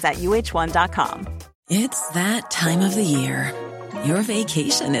short-term plans at uh1.com. It's that time of the year. Your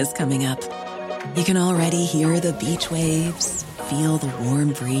vacation is coming up. You can already hear the beach waves, feel the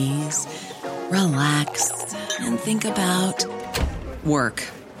warm breeze, relax, and think about work.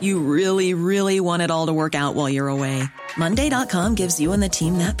 You really, really want it all to work out while you're away. Monday.com gives you and the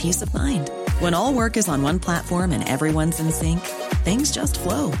team that peace of mind. When all work is on one platform and everyone's in sync, things just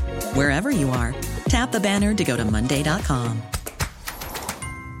flow. Wherever you are, tap the banner to go to Monday.com.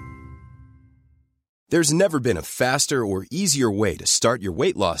 There's never been a faster or easier way to start your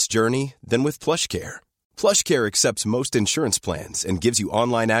weight loss journey than with PlushCare. PlushCare accepts most insurance plans and gives you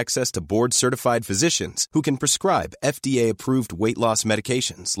online access to board-certified physicians who can prescribe FDA-approved weight loss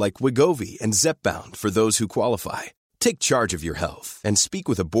medications like Wegovy and Zepbound for those who qualify. Take charge of your health and speak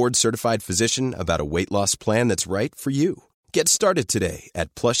with a board-certified physician about a weight loss plan that's right for you. Get started today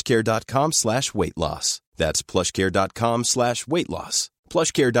at plushcare.com/weight loss. That's plushcare.com/weight loss.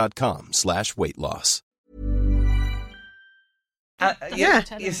 plushcare.com/weight loss.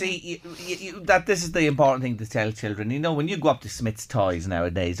 You see, that this is the important thing to tell children. You know, when you go up to Smith's Toys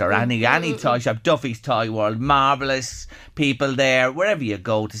nowadays, or any toy shop, Duffy's Toy World, marvellous people there, wherever you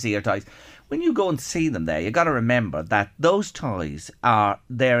go to see your toys. When you go and see them there, you got to remember that those toys are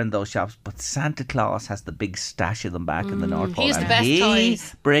there in those shops, but Santa Claus has the big stash of them back in the North Pole. He's the best he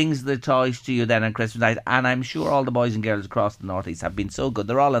toys. brings the toys to you then on Christmas night, and I'm sure all the boys and girls across the North East have been so good.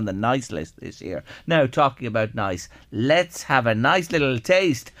 They're all on the nice list this year. Now, talking about nice, let's have a nice little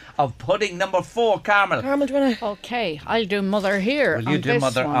taste of pudding number 4, Carmel. Carmel, do you want to? Okay, I'll do Mother here. Will you do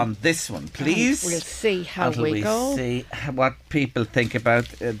Mother on this one, please? And we'll see how Until we go. See what people think about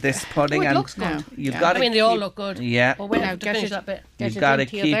this pudding. It looks good. You've got they all look good. Yeah. But we'll Now have to get finish it- that bit. You've got to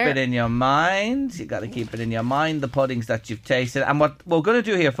keep it in your mind. You've got to keep it in your mind, the puddings that you've tasted. And what we're going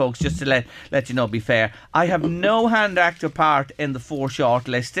to do here, folks, just to let you know, be fair, I have no hand actor part in the 4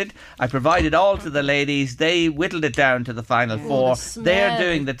 shortlisted. I provided all to the ladies. They whittled it down to the final 4. They're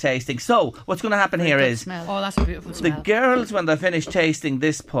doing the tasting. So what's going to happen here is Oh, that's a beautiful smell. the girls, when they finish tasting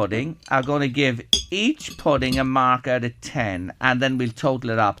this pudding, are going to give each pudding a mark out of 10, and then we'll total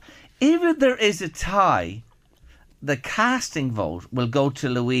it up. If there is a tie, the casting vote will go to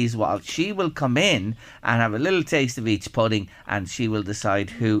Louise Walsh. She will come in and have a little taste of each pudding, and she will decide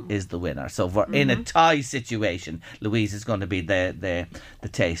who is the winner. So if we're in a tie situation, Louise is going to be the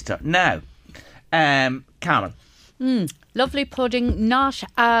taster. Now, Carmel. Lovely pudding, not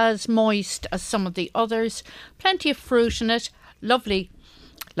as moist as some of the others. Plenty of fruit in it. Lovely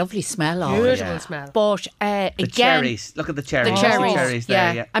smell of it. Beautiful smell. But The again, cherries. Look at the cherries. the cherries,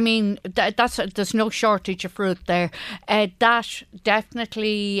 there, yeah. I mean, there's no shortage of fruit there. That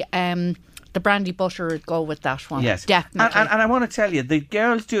definitely, the brandy butter would go with that one. Yes, definitely. And I want to tell you, the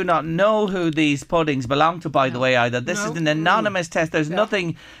girls do not know who these puddings belong to, by the way, either. This is an anonymous test. There's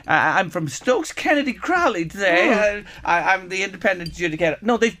nothing. I'm from Stokes Kennedy Crowley today. I'm the independent adjudicator.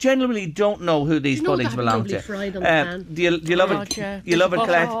 No, they genuinely don't know who these puddings belong to. Fried on the pan? Do you love it? You love it,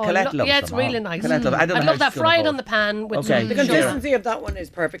 Colette? Colette loves Yeah, it's them. really nice. Colette loves it. I don't I'd know love how that she's gonna fried vote. on the pan with Okay. some The Sure. consistency of that one is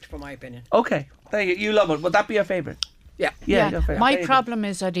perfect, for my opinion. Okay, there you love it. Would that be your favourite? Yeah. Yeah. Your favourite. My problem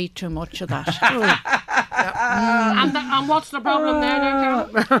is I'd eat too much of that. And what's the problem there, Carol?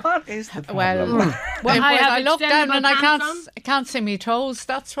 What is the problem? Well, I have a look extendable down and I pants can't see me toes.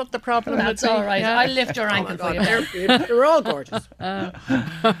 That's what the problem That's would be. all right. Yeah. I'll lift your ankle for you. They're beautiful. They're all gorgeous.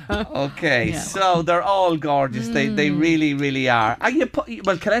 Okay, so they're all gorgeous. They really, really are. Are you?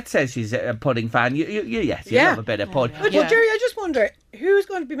 Well, Colette says she's a pudding fan. You love a bit of pudding. But Jerry, I just wonder who's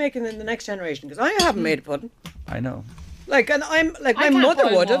going to be making it in the next generation, because I haven't made a pudding. I know. And I'm like my I can't mother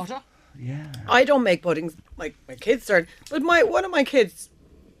boil would have. water. Yeah. I don't make puddings. My kids are, but one of my kids,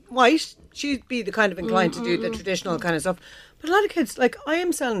 White, she'd be the kind of inclined to do the traditional kind of stuff. But a lot of kids, like I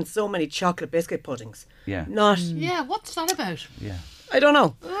am selling so many chocolate biscuit puddings. Yeah. Not. Yeah, what's that about? Yeah. I don't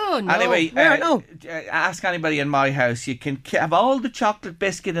know. Oh, no. Anyway, no. ask anybody in my house. You can have all the chocolate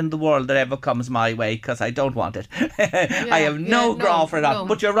biscuit in the world that ever comes my way, because I don't want it. I have no graw for that. no.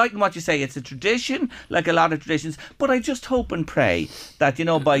 But you're right in what you say. It's a tradition, like a lot of traditions. But I just hope and pray that,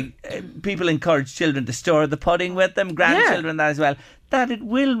 by people encourage children to stir the pudding with them, grandchildren that as well, that it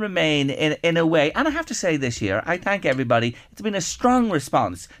will remain in a way. And I have to say this year, I thank everybody. It's been a strong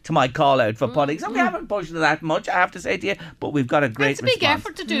response to my call out for puddings. And we haven't pushed it that much, I have to say to you, but we've got a great It's a big response.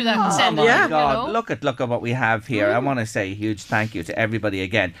 effort to do that and send Oh it. my you God! know? Look at what we have here. I want to say a huge thank you to everybody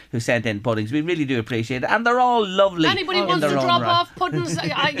again who sent in puddings. We really do appreciate it, and they're all lovely. Anybody in wants their to own drop right. off puddings,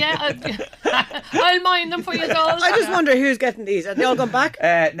 I'll mind them for you dolls. I just wonder who's getting these. Are they all gone back?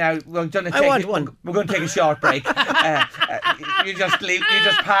 Now we're going to I want one. We're going to take a short break. You just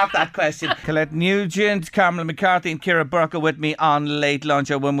park that question. Colette Nugent, Carmel McCarthy, and Ciara Burke are with me on Late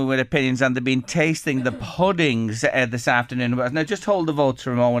Lunch, or Women with Opinions, and they've been tasting the puddings this afternoon. Now, just hold the votes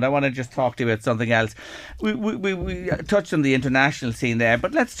for a moment. I want to just talk to you about something else. We touched on the international scene there,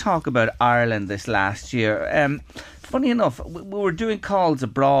 but let's talk about Ireland this last year. Funny enough, we were doing calls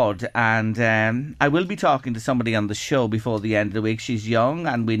abroad, and I will be talking to somebody on the show before the end of the week. She's young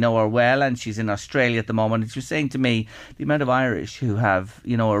and we know her well, and she's in Australia at the moment. And she was saying to me the amount of Irish who have,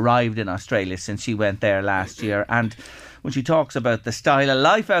 arrived in Australia since she went there last year. And when she talks about the style of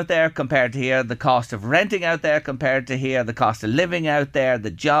life out there compared to here, the cost of renting out there compared to here, the cost of living out there, the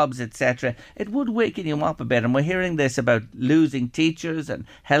jobs, etc., it would waken you up a bit. And we're hearing this about losing teachers and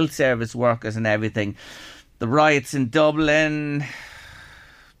health service workers and everything. The riots in Dublin,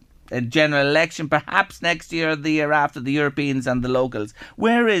 a general election perhaps next year, the year after, the Europeans and the locals.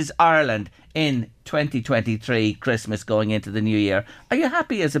 Where is Ireland in 2023 Christmas going into the new year? Are you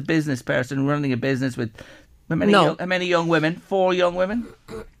happy as a business person running a business with how many young women? 4 young women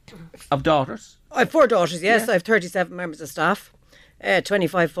of daughters? I have 4 daughters, yes. Yeah. I have 37 members of staff,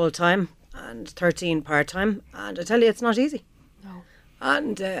 25 full-time and 13 part-time. And I tell you, it's not easy. No.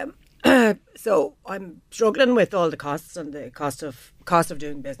 And so I'm struggling with all the costs and the cost of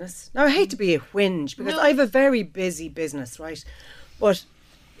doing business. Now, I hate to be a whinge because I have a very busy business, right? But,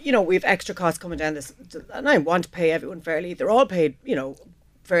 we have extra costs coming down this, and I want to pay everyone fairly. They're all paid,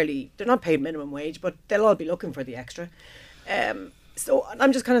 fairly, they're not paid minimum wage, but they'll all be looking for the extra. So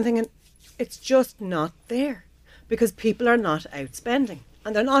I'm just kind of thinking, it's just not there because people are not outspending,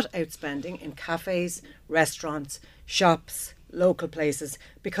 and they're not outspending in cafes, restaurants, shops, local places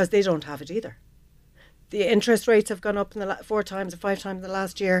because they don't have it either. The interest rates have gone up in the 4 times or 5 times in the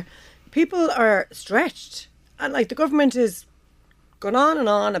last year. People are stretched, and the government is gone on and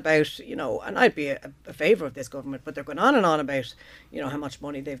on about, and I'd be a favour of this government, but they're going on and on about, how much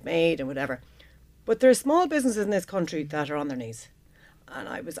money they've made and whatever. But there are small businesses in this country that are on their knees. And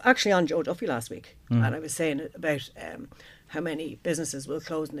I was actually on Joe Duffy last week, and I was saying about how many businesses will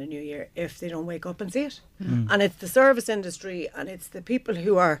close in the new year if they don't wake up and see it. And it's the service industry, and it's the people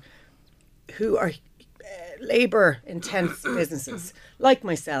who are labour intense businesses, like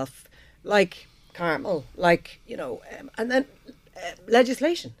myself, like Carmel, and then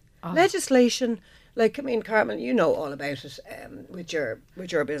legislation. Carmel, you know all about it with your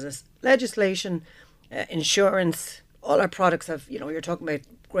business. Legislation, insurance, all our products have, you're talking about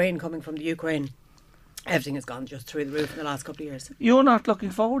grain coming from the Ukraine. Everything has gone just through the roof in the last couple of years. You're not looking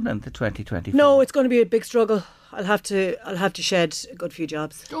forward then to 2024? No, it's going to be a big struggle. I'll have to shed a good few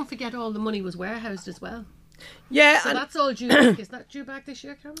jobs. Don't forget all the money was warehoused as well. Yeah, so that's all due back. Is that due back this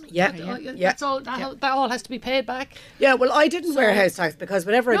year, Cameron? Yeah, That's all. That all has to be paid back. Yeah, well, I didn't warehouse tax because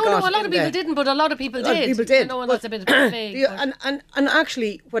whenever I got a lot of people didn't, but a lot of people did. People did. And that's a bit vague. And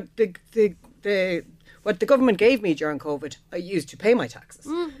actually, what the government gave me during COVID, I used to pay my taxes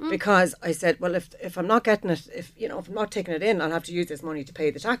because I said, well, if I'm not getting it, if I'm not taking it in, I'll have to use this money to pay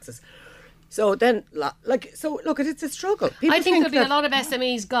the taxes. So then, look, it's a struggle. I think there'll be a lot of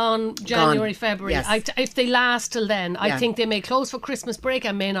SMEs gone January, February. Yes. If they last till then, I think they may close for Christmas break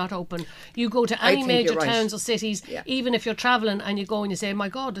and may not open. You go to any major towns or cities, even if you're travelling and you go and you say, my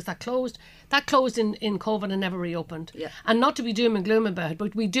God, is that closed? That closed in COVID and never reopened. Yeah. And not to be doom and gloom about it,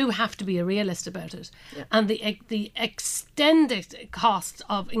 but we do have to be a realist about it. Yeah. And the extended costs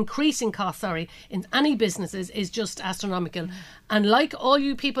of increasing costs, in any businesses is just astronomical. And like all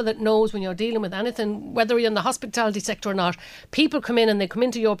you people that knows when you're dealing with anything, whether you're in the hospitality sector or not, people come in and they come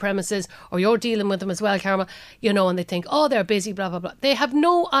into your premises, or you're dealing with them as well, Carmel, and they think, oh, they're busy, blah, blah, blah. They have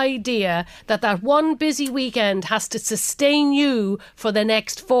no idea that one busy weekend has to sustain you for the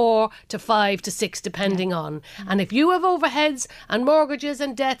next 4 to 5 to 6 depending on. And if you have overheads and mortgages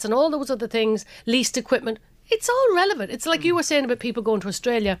and debts and all those other things, leased equipment, it's all relevant. It's like you were saying about people going to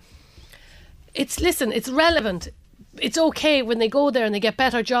Australia. It's relevant. It's okay when they go there and they get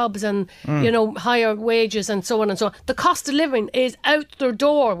better jobs and higher wages and so on and so on. The cost of living is out their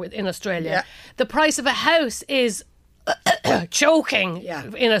door in Australia. Yeah. The price of a house is choking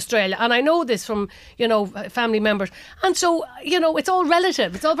in Australia, and I know this from family members, and so it's all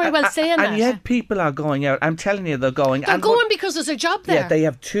relative. It's all very well saying that, and yet people are going out. I'm telling you, they're going because there's a job there. Yeah, they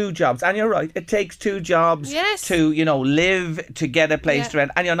have 2 jobs, and you're right, it takes 2 jobs to live, to get a place to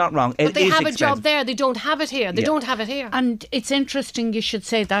rent, and you're not wrong, but they have a job there, they don't have it here. And it's interesting you should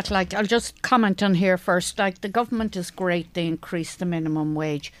say that. I'll just comment on here first. The government is great, they increased the minimum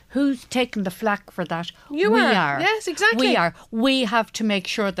wage. Who's taking the flack for that? We are. Yes, exactly. We are. We have to make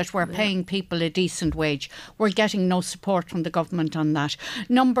sure that we're paying people a decent wage. We're getting no support from the government on that.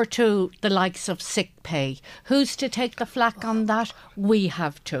 Number 2, the likes of sick pay. Who's to take the flak on that? We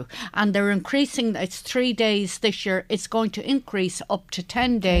have to. And they're increasing, it's 3 days this year. It's going to increase up to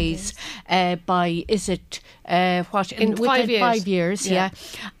 10 days by, is it, what? In 5 years. 5 years, yeah.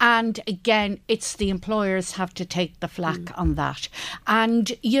 And again, it's the employers have to take the flak on that.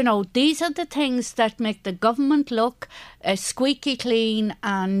 And, you know, these are the things that make the government look squeaky clean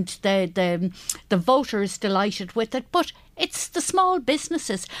and the voters delighted with it. But it's the small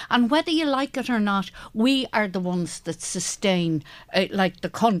businesses, and whether you like it or not, we are the ones that sustain like the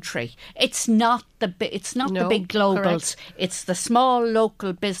country. It's not the big globals. Correct. It's the small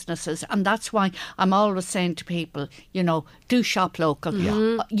local businesses, and that's why I'm always saying to people, you know, do shop local.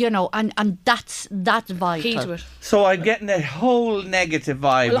 You know, and that's vital. Key to it. So I'm getting a whole negative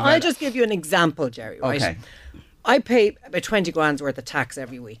vibe. Well, I'll just give you an example, Jerry. Right? Okay. I pay about 20 grand's worth of tax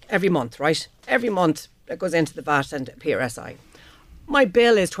every month, right? Every month that goes into the VAT and PRSI. My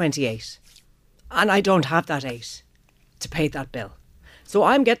bill is 28, and I don't have that 8 to pay that bill. So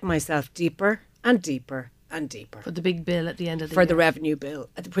I'm getting myself deeper and deeper and deeper. For the big bill at the end of the year. For the revenue bill,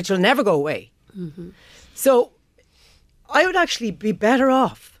 which will never go away. Mm-hmm. So I would actually be better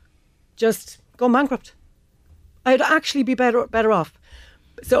off just going bankrupt. I'd actually be better off.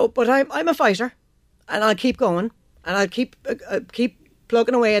 So, but I'm a fighter. And I'll keep going, and I'll keep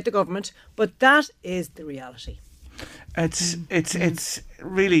plugging away at the government. But that is the reality. It's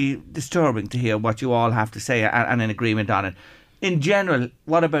really disturbing to hear what you all have to say and in agreement on it. In general,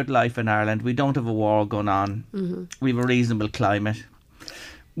 what about life in Ireland? We don't have a war going on. Mm-hmm. We have a reasonable climate.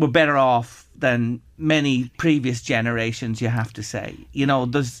 We're better off than many previous generations, you have to say. You know,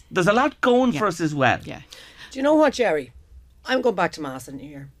 there's a lot going for us as well. Yeah. Do you know what, Jerry? I'm going back to Mass in New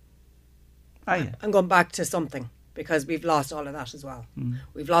Year. Oh, yeah. I'm going back to something because we've lost all of that as well.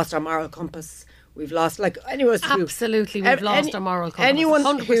 We've lost our moral compass. We've lost, like, anyone absolutely, we've lost our moral compass. Anyone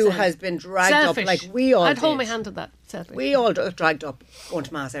 100%. who has been dragged Selfish. up, like we all I'd did. hold my hand to that. Selfish. We all dragged up going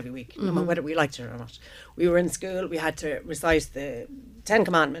to Mass every week, no matter whether we liked it or not. We were in school, we had to recite the 10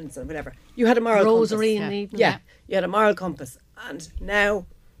 Commandments and whatever. You had a moral Rosary compass. in the evening. Yeah, you had a moral compass. And now,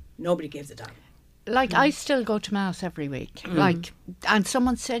 nobody gives a damn. Like, I still go to Mass every week. Like, and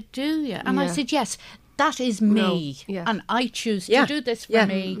someone said, do you? And I said, yes. That is me, and I choose to do this for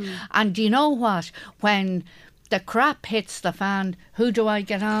me. And do you know what? When the crap hits the fan, who do I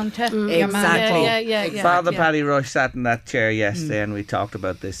get on to? Exactly. Father Paddy Rush sat in that chair yesterday and we talked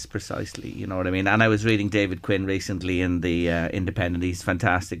about this precisely, you know what I mean? And I was reading David Quinn recently in the Independent. He's a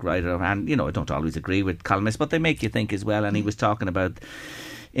fantastic writer, and, you know, I don't always agree with columnists, but they make you think as well. And he was talking about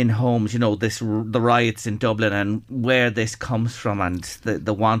in homes, you know, the riots in Dublin and where this comes from and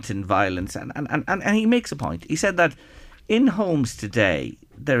the wanton violence. And he makes a point. He said that in homes today,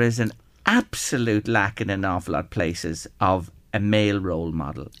 there is an absolute lack in an awful lot of places of a male role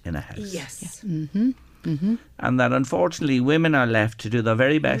model in a house. Yes. Mm-hmm. Mm-hmm. And that unfortunately women are left to do their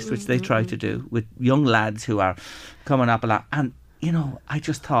very best, which they try to do, with young lads who are coming up a lot. And, you know, I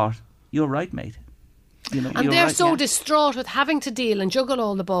just thought, you're right, mate. You know, and they're so distraught with having to deal and juggle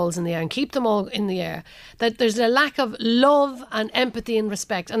all the balls in the air and keep them all in the air that there's a lack of love and empathy and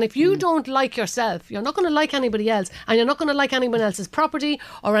respect. And if you don't like yourself, you're not going to like anybody else, and you're not going to like anyone else's property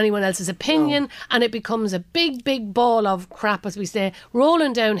or anyone else's opinion, and it becomes a big ball of crap, as we say,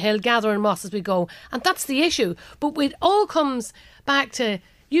 rolling downhill, gathering moss as we go. And that's the issue. But it all comes back to,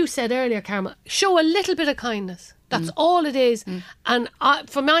 you said earlier, Carmel, show a little bit of kindness. That's all it is. And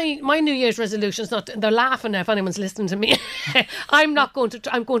for my New Year's resolutions, they're laughing now if anyone's listening to me. I'm going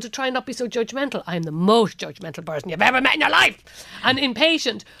to try not be so judgmental. I'm the most judgmental person you've ever met in your life, and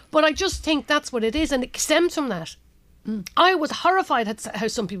impatient. But I just think that's what it is, and it stems from that. I was horrified at how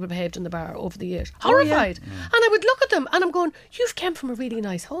some people behaved in the bar over the years. Horrified. And I would look at them and I'm going, you've come from a really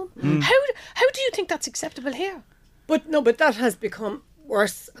nice home. How do you think that's acceptable here? But that has become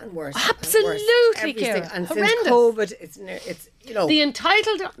worse and worse. Absolutely, Ciara. And horrendous. Since COVID, it's you know, the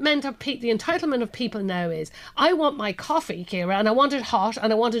entitlement of people now is, I want my coffee, Ciara, and I want it hot,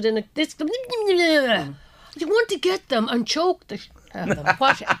 and I want it in a this. You want to get them and choke the.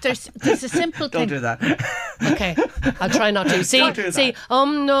 What? There's a simple thing. Don't do that. Okay, I'll try not to. See, I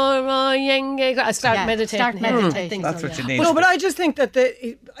start meditating. That's what you need. No, but I just think that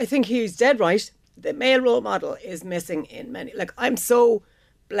I think he's dead right. The male role model is missing in many. Like, I'm so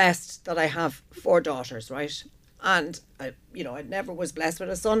blessed that I have 4 daughters, right? And I never was blessed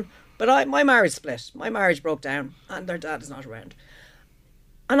with a son, but my marriage split. My marriage broke down, and their dad is not around.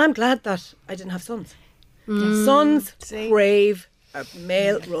 And I'm glad that I didn't have sons. Sons crave a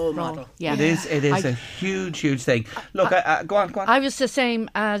male role model. Yeah. It is a huge thing. Look, go on. I was the same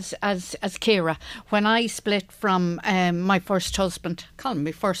as Ciara. When I split from my first husband, call him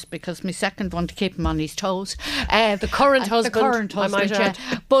me first because my second one to keep him on his toes. The current husband. The current husband, yeah.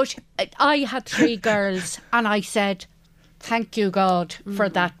 But I had 3 girls and I said, thank you, God, for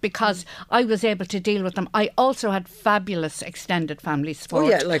that, because I was able to deal with them. I also had fabulous extended family support. Oh,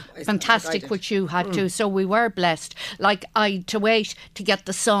 yeah, fantastic, which you had too. So we were blessed. Like, I to wait to get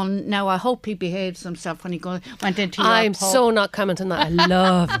the son. Now, I hope he behaves himself when he went into your I'm pub. so not commenting that. I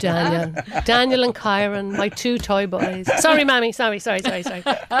love Daniel. Daniel and Kyron, my 2 toy boys. Sorry, Mammy. Sorry.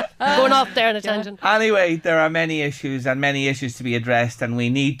 Going off there on a tangent. Anyway, there are many issues to be addressed, and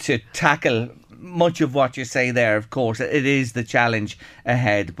we need to tackle much of what you say there. Of course, it is the challenge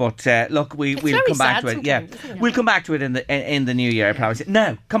ahead. But look, we'll come back to it. Yeah, we'll come back to it in the new year, I promise.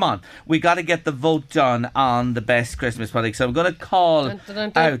 Now, come on, we got to get the vote done on the best Christmas pudding. So I'm going to call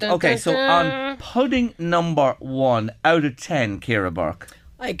out. Okay, so on pudding number 1 out of 10, Ciara Burke.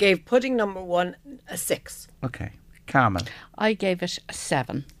 I gave pudding number 1 a 6. Okay, Carmel. I gave it a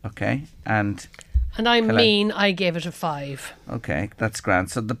 7. Okay, and I gave it a 5. Okay, that's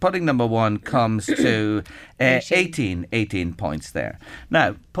grand. So the pudding number 1 comes to 18 points there.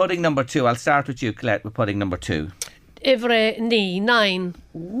 Now, pudding number 2, I'll start with you, Colette, with pudding number 2. Ivre ni 9.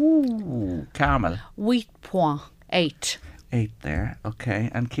 Ooh, Carmel. 8 points. 8 there, okay,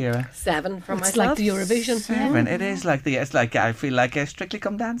 and Ciara? 7 for myself. It's like the Eurovision. 7. It is like I feel like Strictly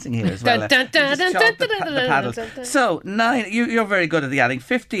Come Dancing here as well. The paddles. So 9. You're very good at the adding.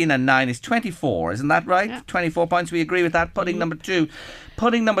 15 and 9 is 24. Isn't that right? Yeah. 24 points. We agree with that. Pudding number 2.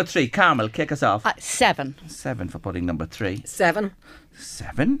 Pudding number 3. Carmel, kick us off. 7. 7 for pudding number 3. 7.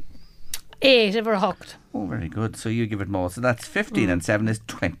 7. 8 ever hooked. Oh, very good. So you give it more. So that's 15 and 7 is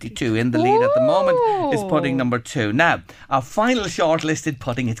 22. In the lead at the moment is pudding number 2. Now, our final shortlisted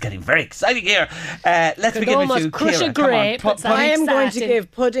pudding. It's getting very exciting here. Let's begin with you, Ciara. Come on. I am going to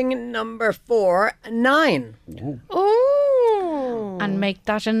give pudding number 4 a 9. Ooh. And make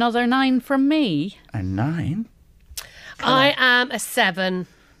that another 9 from me. A 9? I am a 7.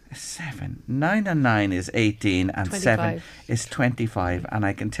 7. 9 and 9 is 18 and 25. 7 is 25. And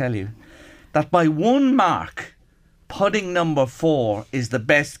I can tell you that by 1 mark, pudding number 4 is the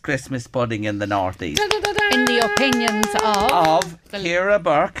best Christmas pudding in the Northeast. In the opinions of Ciara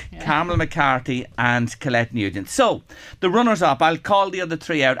Burke, Carmel McCarthy and Colette Nugent. So, the runners-up, I'll call the other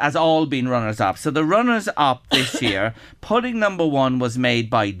 3 out as all being runners-up. So, the runners-up this year, pudding number 1 was made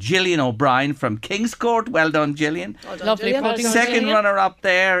by Gillian O'Brien from Kingscourt. Well done, Gillian. Lovely pudding. Second runner-up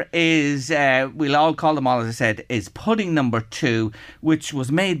there is, we'll all call them all, as I said, is pudding number 2, which was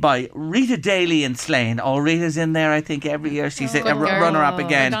made by Rita Daly in Slane. Oh, Rita's in there, I think, every year. She's a runner-up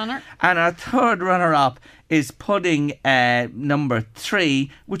again. And our third runner-up is pudding number 3,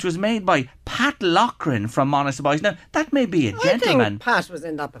 which was made by Pat Loughran from Monaster Boys. Now, that may be a gentleman. I think Pat was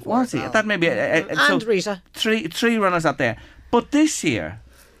in that before. Was he? That may be and Rita. Three runners up there. But this year,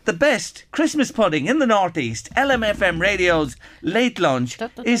 the best Christmas pudding in the Northeast, LMFM Radio's Late Lunch,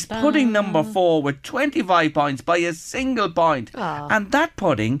 is pudding number 4 with 25 points by a single point. And that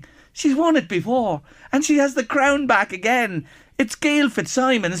pudding, she's won it before. And she has the crown back again. It's Gail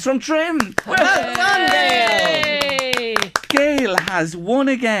Fitzsimons from Trim. Well done, Gail. Gail has won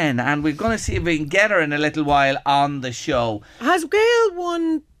again, and we're going to see if we can get her in a little while on the show. Has Gail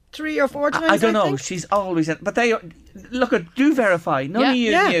won 3 or 4 times? I don't know. She's always in, but they look at. Do verify. None of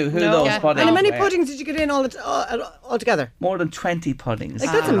you knew who those puddings. And how many were. Puddings did you get in all together? More than 20 puddings.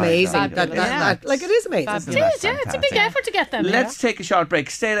 Like, that's amazing. Like, it is amazing. It is, it's a big effort to get them. Let's take a short break.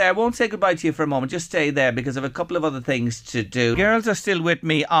 Stay there. I won't say goodbye to you for a moment. Just stay there because I have a couple of other things to do. Girls are still with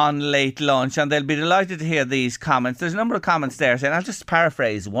me on Late Lunch, and they'll be delighted to hear these comments. There's a number of comments there saying, I'll just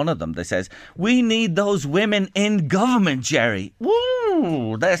paraphrase one of them that says, "We need those women in government, Jerry."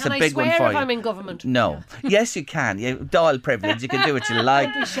 Woo! That's a big one for you. Can I swear if I'm in government? No. Yes, you can. You Dáil privilege. You can do what you like.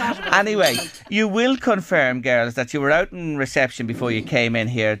 Anyway, you will confirm, girls, that you were out in reception before you came in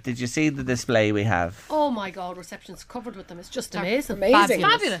here. Did you see the display we have? Oh my God, reception's covered with them. It's just amazing.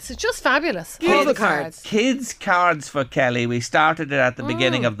 Fabulous. It's just fabulous. Beautiful cards. Kids' cards for Kelly. We started it at the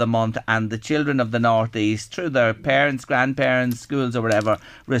beginning of the month, and the children of the Northeast, through their parents, grandparents, schools or whatever,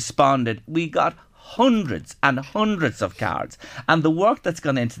 responded. We got hundreds and hundreds of cards, and the work that's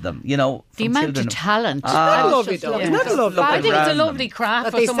gone into them, you know, the amount of talent. Lovely, Isn't that lovely? I think it's a lovely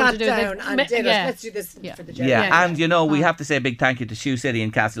craft for someone to do. Down and did it. Let's do this for the Jerry. And you know, we have to say a big thank you to Shoe City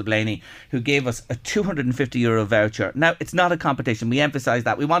in Castleblaney, who gave us a €250 voucher. Now, it's not a competition. We emphasise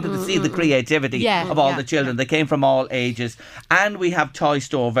that. We wanted to see the creativity of all the children. They came from all ages, and we have toy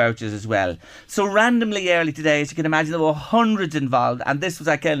store vouchers as well. So randomly early today, as you can imagine, there were hundreds involved, and this was,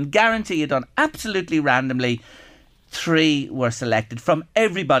 I can guarantee you, done absolutely randomly. 3 were selected from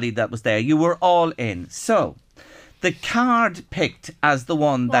everybody that was there. You were all in. So the card picked as the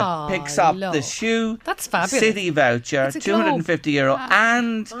one that picks up the Shoe City voucher, €250,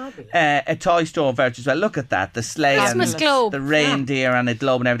 and a toy store voucher as well. Look at that, the sleigh and the reindeer and a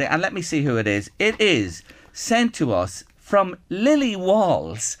globe and everything. And let me see who it is. It is sent to us from Lily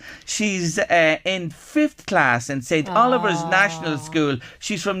Walls. She's in 5th class in St. Oliver's National School.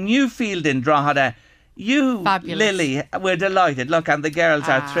 She's from Newfield in Drogheda. You, fabulous. Lily, we're delighted. Look, and the girls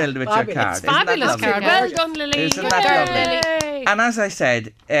are thrilled with your card. It's fabulous card. Well done, Lily. Isn't that lovely? And as I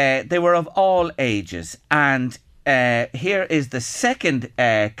said, they were of all ages. And here is the second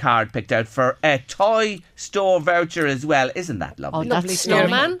card picked out for a toy store voucher as well. Isn't that lovely? Oh, lovely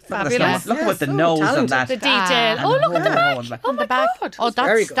snowman. Fabulous. Look at the nose on that. The detail. Oh, look at the back. Oh, my God. Oh,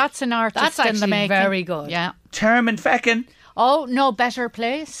 that's an artist. That's actually in the making. very good. Yeah. Term and Feckin. Oh, no better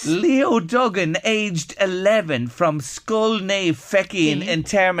place. Leo Duggan, aged 11, from Skulnave Feckin in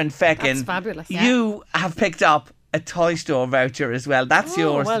Term and Feckin. That's fabulous. You have picked up a toy store voucher as well. That's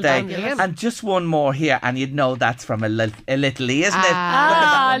yours today. Done, and just one more here, and you'd know that's from a Littley, isn't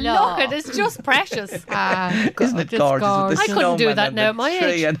it? Look at it. It's just precious. Isn't it gorgeous? I couldn't do that now at my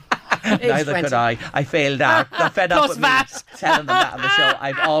age. Neither could I. I failed art. They're fed up with me telling them that on the show.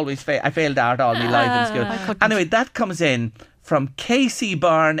 I've always I failed art all my life in school. Anyway, that comes in from Casey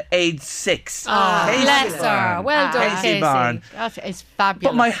Byrne, age 6. Bless her. Well done, Casey Byrne. That is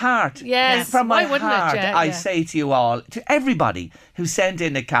fabulous. But my heart, from my heart, I say to you all, to everybody who sent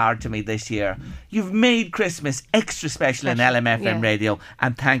in a card to me this year, you've made Christmas extra special in LMFM Radio,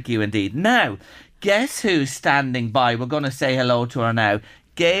 and thank you indeed. Now, guess who's standing by? We're going to say hello to her now.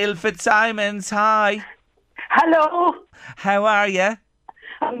 Gail Fitzsimons, hi. Hello. How are you?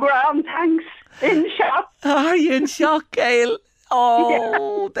 I'm grand, thanks. In shock. Are you in shock, Gail?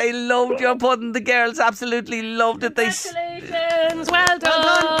 Oh, they loved your pudding. The girls absolutely loved it. Congratulations. Well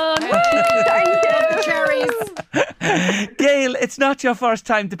done. Thank you. Cherries. Gail, it's not your first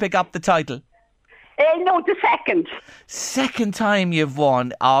time to pick up the title. No, the second. Second time you've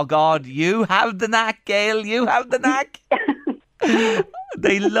won. Oh, God, you have the knack, Gail. You have the knack.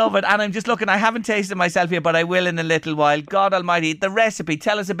 They love it. And I'm just looking, I haven't tasted myself yet, but I will in a little while. God almighty, the recipe.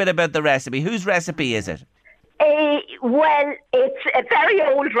 Tell us a bit about the recipe. Whose recipe is it? Well, it's a very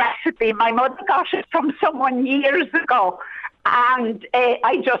old recipe. My mother got it from someone years ago. And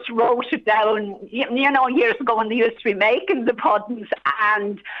I just wrote it down, you know, years ago when they used to be making the puddings.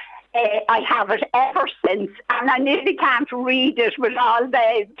 And I have it ever since, and I nearly can't read it with all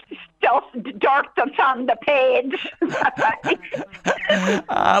the stuff, the dirt that's on the page.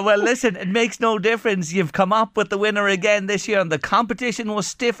 Well, listen, it makes no difference. You've come up with the winner again this year, and the competition was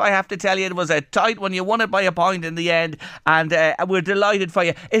stiff, I have to tell you. It was a tight one. You won it by a point in the end, and we're delighted for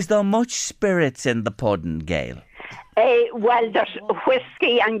you. Is there much spirits in the pudding, Gail? Well, there's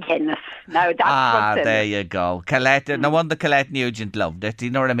whiskey and Guinness. Now that's what's in there it. you go. Colette, no wonder Colette Nugent loved it. Do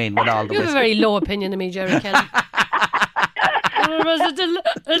you know what I mean? With all the You have a very low opinion of me, Jerry Kelly. It was a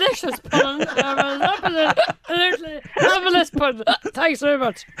delicious pudding. Marvellous pudding. Thanks very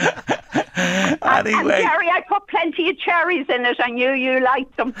much. Anyway, and Jerry, I put plenty of cherries in it. I knew you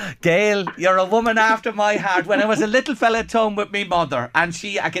liked them. Gail, you're a woman after my heart. When I was a little fella at home with me mother, and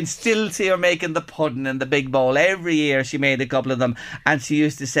I can still see her making the pudding in the big bowl. Every year she made a couple of them, and she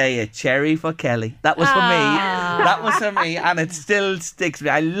used to say, a cherry for Kelly. That was for me. That was for me, and it still sticks with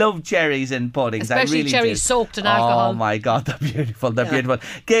me. I love cherries in puddings. Especially I really cherries soaked in alcohol. Oh my God, they're beautiful. They're beautiful.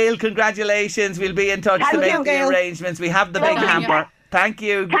 Gail, congratulations. We'll be in touch to make the arrangements. We have the big hamper. Thank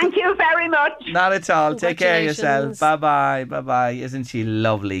you. Thank you very much. Not at all. Take care of yourself. Bye-bye. Bye-bye. Isn't she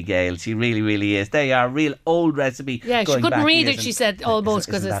lovely, Gail? She really, really is. They are real old recipe. Yeah, she couldn't read it, she said, almost,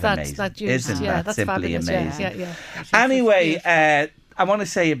 because it's that used. Isn't that that's simply fabulous. amazing? Yeah. Anyway, I want to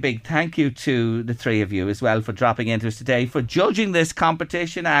say a big thank you to the three of you as well for dropping into us today, for judging this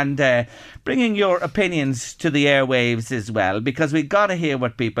competition and bringing your opinions to the airwaves as well, because we've got to hear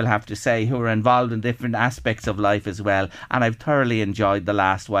what people have to say who are involved in different aspects of life as well. And I've thoroughly enjoyed the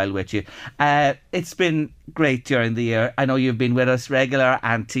last while with you. It's been great during the year. I know you've been with us regular,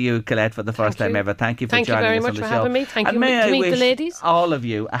 and to you, Colette, for the first time ever. Thank you for joining us on the show. Thank you very much for having me. Thank you to meet the ladies. All of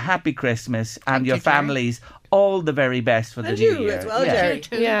you a happy Christmas and your families all the very best for the new year. As well, Jerry.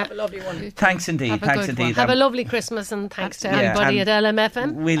 Yeah. Have a lovely one. Thanks indeed. Thanks indeed. Have a lovely Christmas, and thanks to everybody at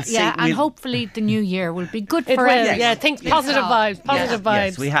LMFM. We'll see. And hopefully the new year will be good for us. Yeah, think positive vibes. Positive vibes.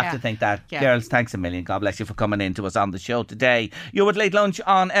 Yes, we have to think that. Yeah. Girls, thanks a million. God bless you for coming in to us on the show today. You're with Late Lunch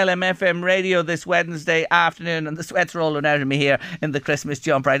on LMFM radio this Wednesday afternoon, and the sweat's rolling out of me here in the Christmas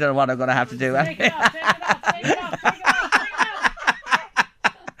jumper. I don't know what I'm going to have to do. Take it off.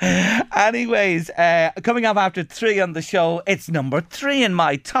 Anyways, coming up after 3 on the show, it's number 3 in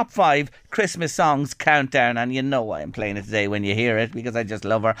my top 5 Christmas songs countdown, and you know why I'm playing it today when you hear it, because I just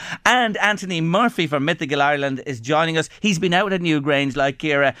love her. And Anthony Murphy from Mythical Ireland is joining us. He's been out at Newgrange like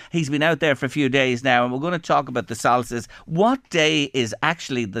Ciara. He's been out there for a few days now, and we're going to talk about the solstice. What day is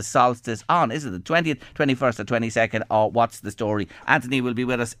actually the solstice on? Is it the 20th, 21st or 22nd, or what's the story? Anthony will be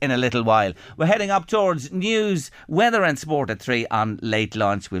with us in a little while. We're heading up towards news, weather and sport at 3 on Late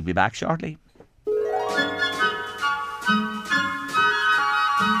Lunch. We'll be back shortly.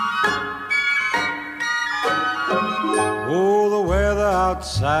 Oh, the weather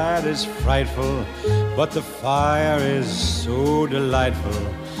outside is frightful, but the fire is so delightful.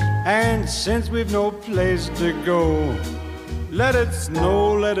 And since we've no place to go, let it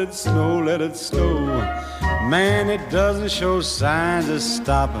snow, let it snow, let it snow. Man, it doesn't show signs of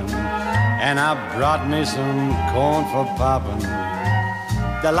stopping, and I brought me some corn for popping.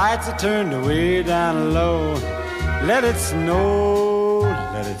 The lights are turned way down low. Let it snow,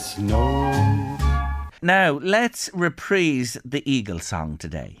 let it snow. Now, let's reprise the Eagle song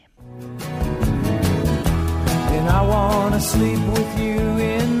today. And I want to sleep with you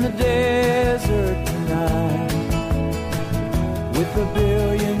in the desert tonight, with a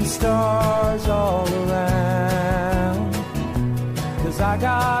billion stars all around. 'Cause I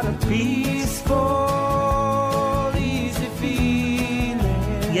got a peaceful, easy feeling.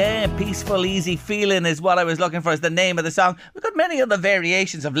 Yeah, Peaceful Easy Feeling is what I was looking for, is the name of the song. We've got many other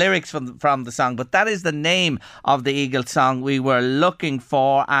variations of lyrics from the song, but that is the name of the Eagle song we were looking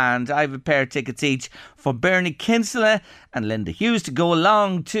for, and I have a pair of tickets each for Bernie Kinsella and Linda Hughes to go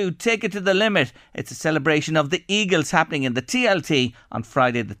along to Take It to the Limit. It's a celebration of the Eagles happening in the TLT on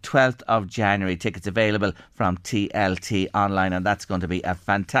Friday the 12th of January. Tickets available from TLT online, and that's going to be a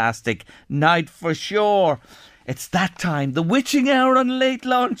fantastic night for sure. It's that time, the witching hour on Late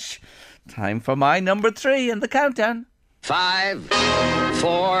Lunch. Time for my number 3 in the countdown. 5,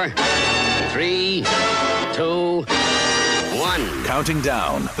 4, 3, 2, 1. Counting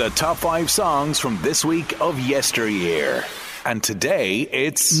down the top 5 songs from this week of yesteryear. And today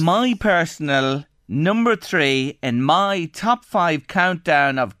it's my personal number 3 in my top 5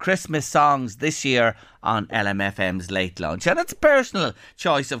 countdown of Christmas songs this year on LMFM's Late Lunch. And it's a personal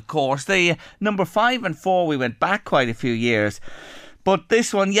choice, of course. The number 5 and 4, we went back quite a few years. But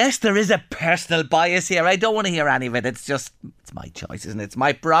this one, yes, there is a personal bias here. I don't want to hear any of it. It's my choice, isn't it? It's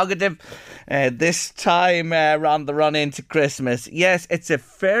my prerogative. This time on the run into Christmas. Yes, it's a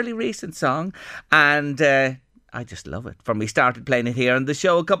fairly recent song, and I just love it. From we started playing it here on the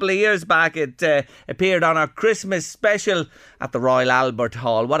show a couple of years back, it appeared on our Christmas special at the Royal Albert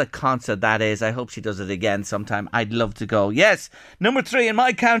Hall. What a concert that is. I hope she does it again sometime. I'd love to go. Yes, number 3 in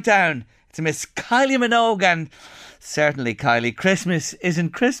my countdown. It's Miss Kylie Minogue, and certainly, Kylie, Christmas isn't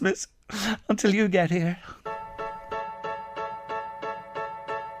Christmas until you get here.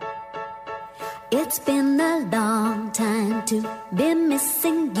 It's been a long time to be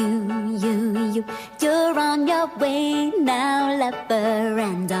missing you. You're on your way now, lover,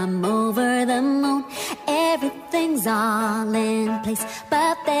 and I'm over the moon. Everything's all in place,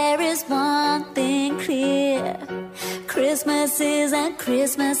 but there is one thing clear. Christmas isn't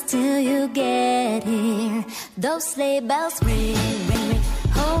Christmas till you get here. Those sleigh bells ring, ring, ring.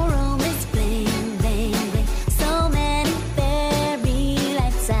 Whole room is bling, bling, bling. So many fairy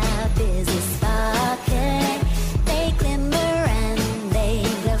lights are busy sparkling. They glimmer and they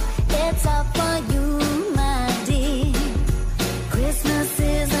glow. It's all for you, my dear. Christmas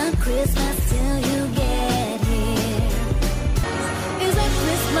isn't Christmas till you get here. Isn't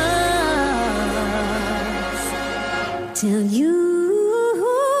Christmas till you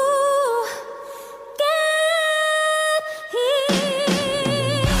get here.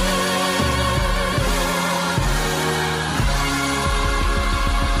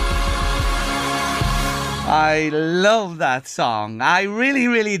 I love that song. I really,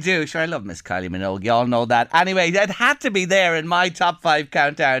 really do. Sure, I love Miss Kylie Minogue. You all know that. Anyway, it had to be there in my top 5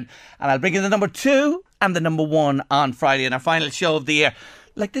 countdown. And I'll bring you the number 2 and the number 1 on Friday in our final show of the year.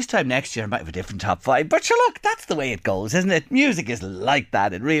 Like this time next year, I might have a different top 5. But sure, look, that's the way it goes, isn't it? Music is like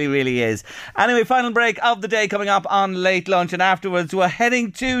that. It really, really is. Anyway, final break of the day coming up on Late Lunch. And afterwards, we're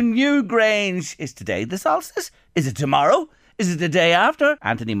heading to Newgrange. Is today the solstice? Is it tomorrow? Is it the day after?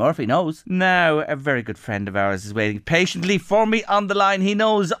 Anthony Murphy knows. Now, a very good friend of ours is waiting patiently for me on the line. He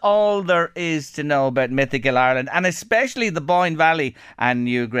knows all there is to know about mythical Ireland, and especially the Boyne Valley and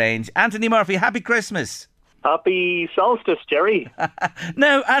Newgrange. Anthony Murphy, happy Christmas. Happy solstice, Jerry.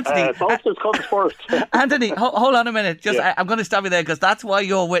 Now, Anthony... solstice comes first. Anthony, hold on a minute. I'm going to stop you there because that's why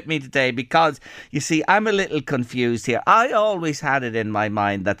you're with me today, because, you see, I'm a little confused here. I always had it in my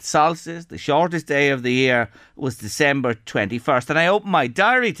mind that solstice, the shortest day of the year, was December 21st. And I open my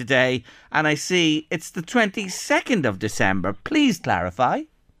diary today and I see it's the 22nd of December. Please clarify.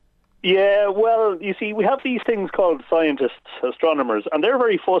 Yeah, well, you see, we have these things called scientists, astronomers, and they're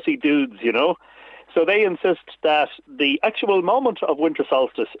very fussy dudes, you know. So they insist that the actual moment of winter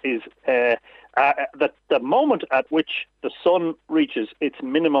solstice is that the moment at which the sun reaches its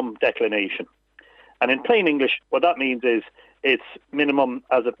minimum declination. And in plain English, what that means is its minimum,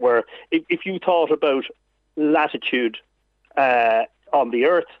 as it were. If you thought about latitude on the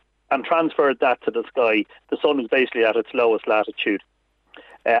Earth and transferred that to the sky, the sun is basically at its lowest latitude.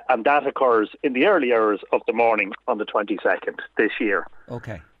 And that occurs in the early hours of the morning on the 22nd this year.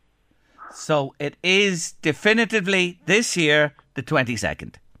 Okay. So it is definitively this year the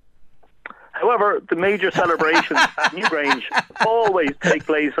 22nd. However, the major celebrations at Newgrange always take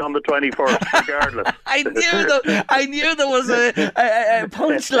place on the 21st, regardless. I knew there was a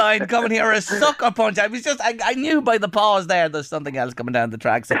punchline coming here, or a sucker punch. I knew by the pause there's something else coming down the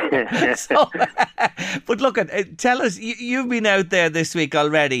track. But look, tell us, you've been out there this week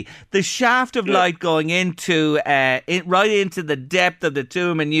already. The shaft of light going into right into the depth of the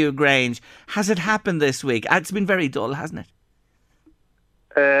tomb in Newgrange. Has it happened this week? It's been very dull, hasn't it?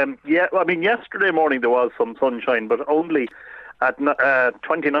 Yeah, I mean, yesterday morning there was some sunshine, but only at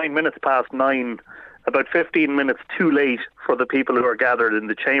 29 minutes past 9, about 15 minutes too late for the people who are gathered in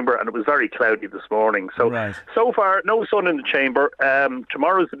the chamber, and it was very cloudy this morning. So, So far, no sun in the chamber.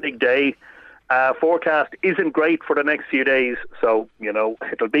 Tomorrow's the big day. Forecast isn't great for the next few days, so, you know,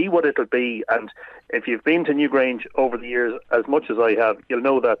 it'll be what it'll be. And if you've been to Newgrange over the years, as much as I have, you'll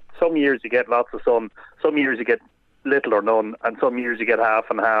know that some years you get lots of sun, some years you get little or none, and some years you get half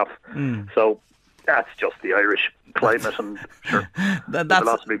and half. So that's just the Irish climate, and sure, there's a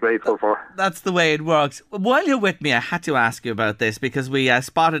lot to be grateful for. That's the way it works. While you're with me, I had to ask you about this because we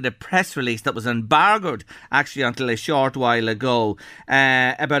spotted a press release that was embargoed actually until a short while ago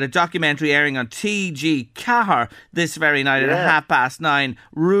about a documentary airing on TG Cahir this very night at 9:30,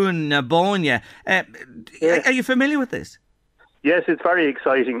 Ruin na Boine. Are you familiar with this? Yes, it's very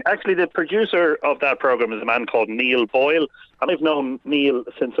exciting. Actually, the producer of that programme is a man called Neil Boyle, and I've known Neil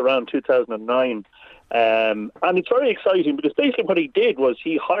since around 2009. And it's very exciting because basically what he did was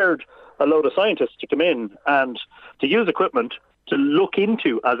he hired a load of scientists to come in and to use equipment to look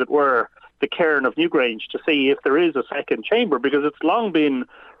into, as it were, the cairn of Newgrange to see if there is a second chamber, because it's long been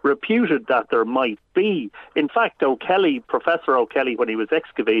reputed that there might be. In fact, Professor O'Kelly, when he was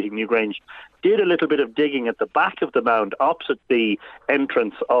excavating Newgrange, did a little bit of digging at the back of the mound opposite the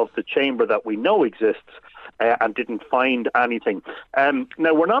entrance of the chamber that we know exists, and didn't find anything.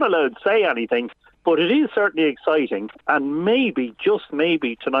 Now, we're not allowed to say anything, but it is certainly exciting, and maybe, just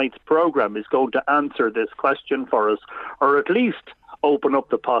maybe, tonight's programme is going to answer this question for us, or at least open up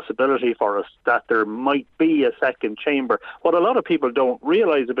the possibility for us that there might be a second chamber. What a lot of people don't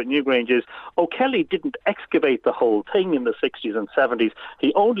realise about Newgrange is O'Kelly didn't excavate the whole thing in the 60s and 70s.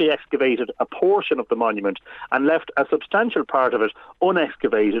 He only excavated a portion of the monument and left a substantial part of it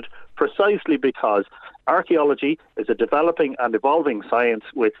unexcavated, precisely because archaeology is a developing and evolving science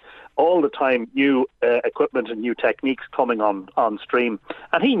with all the time new equipment and new techniques coming on stream.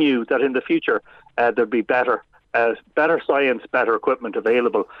 And he knew that in the future there'd be better science, better equipment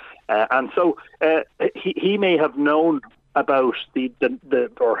available. And so he may have known about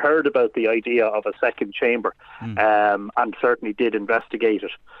or heard about the idea of a second chamber, and certainly did investigate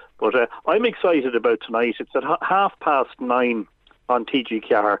it. But I'm excited about tonight. It's at 9:30 on TG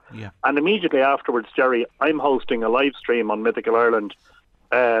Cahir. And immediately afterwards, Jerry, I'm hosting a live stream on Mythical Ireland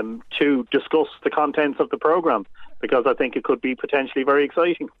to discuss the contents of the programme. because I think it could be potentially very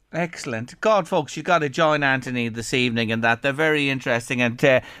exciting. Excellent. God, folks, you've got to join Anthony this evening in that. They're very interesting, and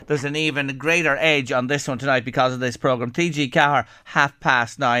there's an even greater edge on this one tonight because of this programme. TG Cahir,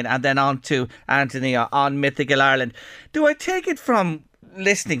 9:30, and then on to Anthony on Mythical Ireland. Do I take it from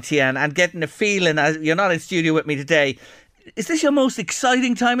listening to you and getting a feeling, as you're not in studio with me today, is this your most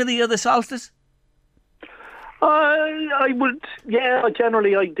exciting time of the year, the solstice? I would, yeah,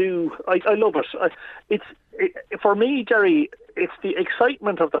 generally I do. I love it. For me, Jerry, it's the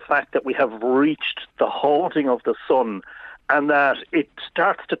excitement of the fact that we have reached the halting of the sun and that it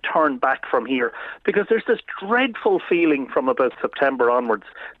starts to turn back from here, because there's this dreadful feeling from about September onwards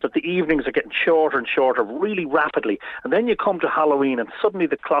that the evenings are getting shorter and shorter really rapidly, and then you come to Halloween and suddenly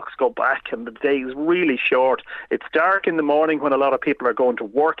the clocks go back and the day is really short. It's dark in the morning when a lot of people are going to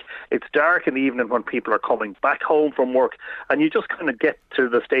work, it's dark in the evening when people are coming back home from work, and you just kind of get to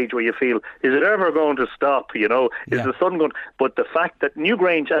the stage where you feel, is it ever going to stop, you know? Is the sun going? But the fact that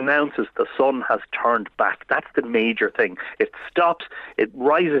Newgrange announces the sun has turned back, that's the major thing. It stops, it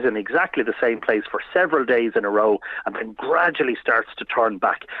rises in exactly the same place for several days in a row, and then gradually starts to turn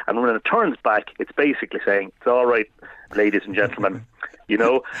back. And when it turns back, it's basically saying, it's all right, ladies and gentlemen, you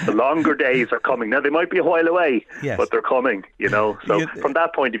know, the longer days are coming. Now, they might be a while away, but they're coming, you know. So from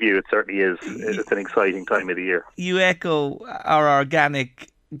that point of view, it certainly is. It's an exciting time of the year. You echo our organic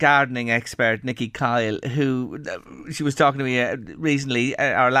gardening expert Nikki Kyle, who she was talking to me recently,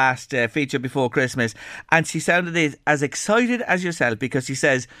 our last feature before Christmas, and she sounded as excited as yourself, because she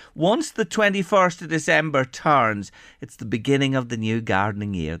says once the 21st of December turns, it's the beginning of the new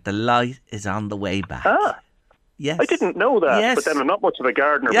gardening year. The light is on the way back. Yes. I didn't know that, but then I'm not much of a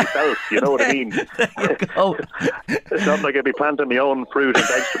gardener myself, you know what I mean? It's not like I'd be planting my own fruit and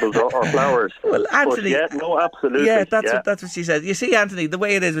vegetables or flowers. Well, Anthony... But absolutely. Yeah, that's what she said. You see, Anthony, the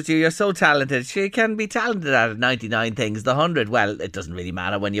way it is with you, you're so talented. She can be talented at 99 things. The 100, well, it doesn't really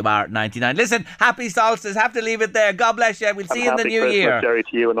matter when you are at 99. Listen, happy solstice. Have to leave it there. God bless you. We'll see you in the new year. Happy Christmas, Jerry,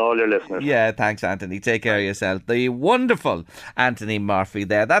 to you and all your listeners. Yeah, thanks, Anthony. Take care of yourself. The wonderful Anthony Murphy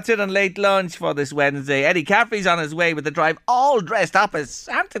there. That's it on Late Lunch for this Wednesday. Eddie Caffrey's on his way with the drive, all dressed up as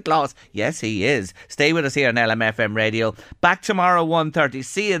Santa Claus. Yes, he is. Stay with us here on LMFM Radio. Back tomorrow 1:30.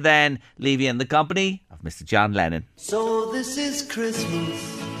 See you then. Leave you in the company of Mr. John Lennon. So this is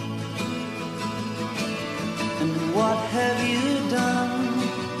Christmas, and what have you done?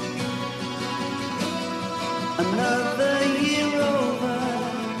 Another year over,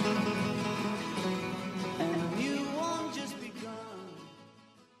 and you won't just begun.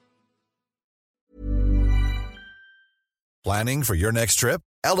 Planning for your next trip?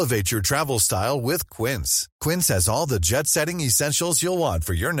 Elevate your travel style with Quince. Quince has all the jet-setting essentials you'll want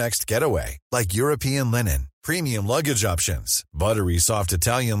for your next getaway, like European linen, premium luggage options, buttery soft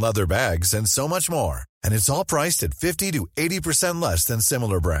Italian leather bags, and so much more. And it's all priced at 50 to 80% less than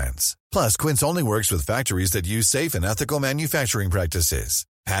similar brands. Plus, Quince only works with factories that use safe and ethical manufacturing practices.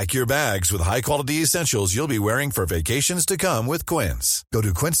 Pack your bags with high-quality essentials you'll be wearing for vacations to come with Quince. Go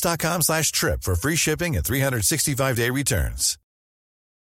to quince.com/trip for free shipping and 365-day returns.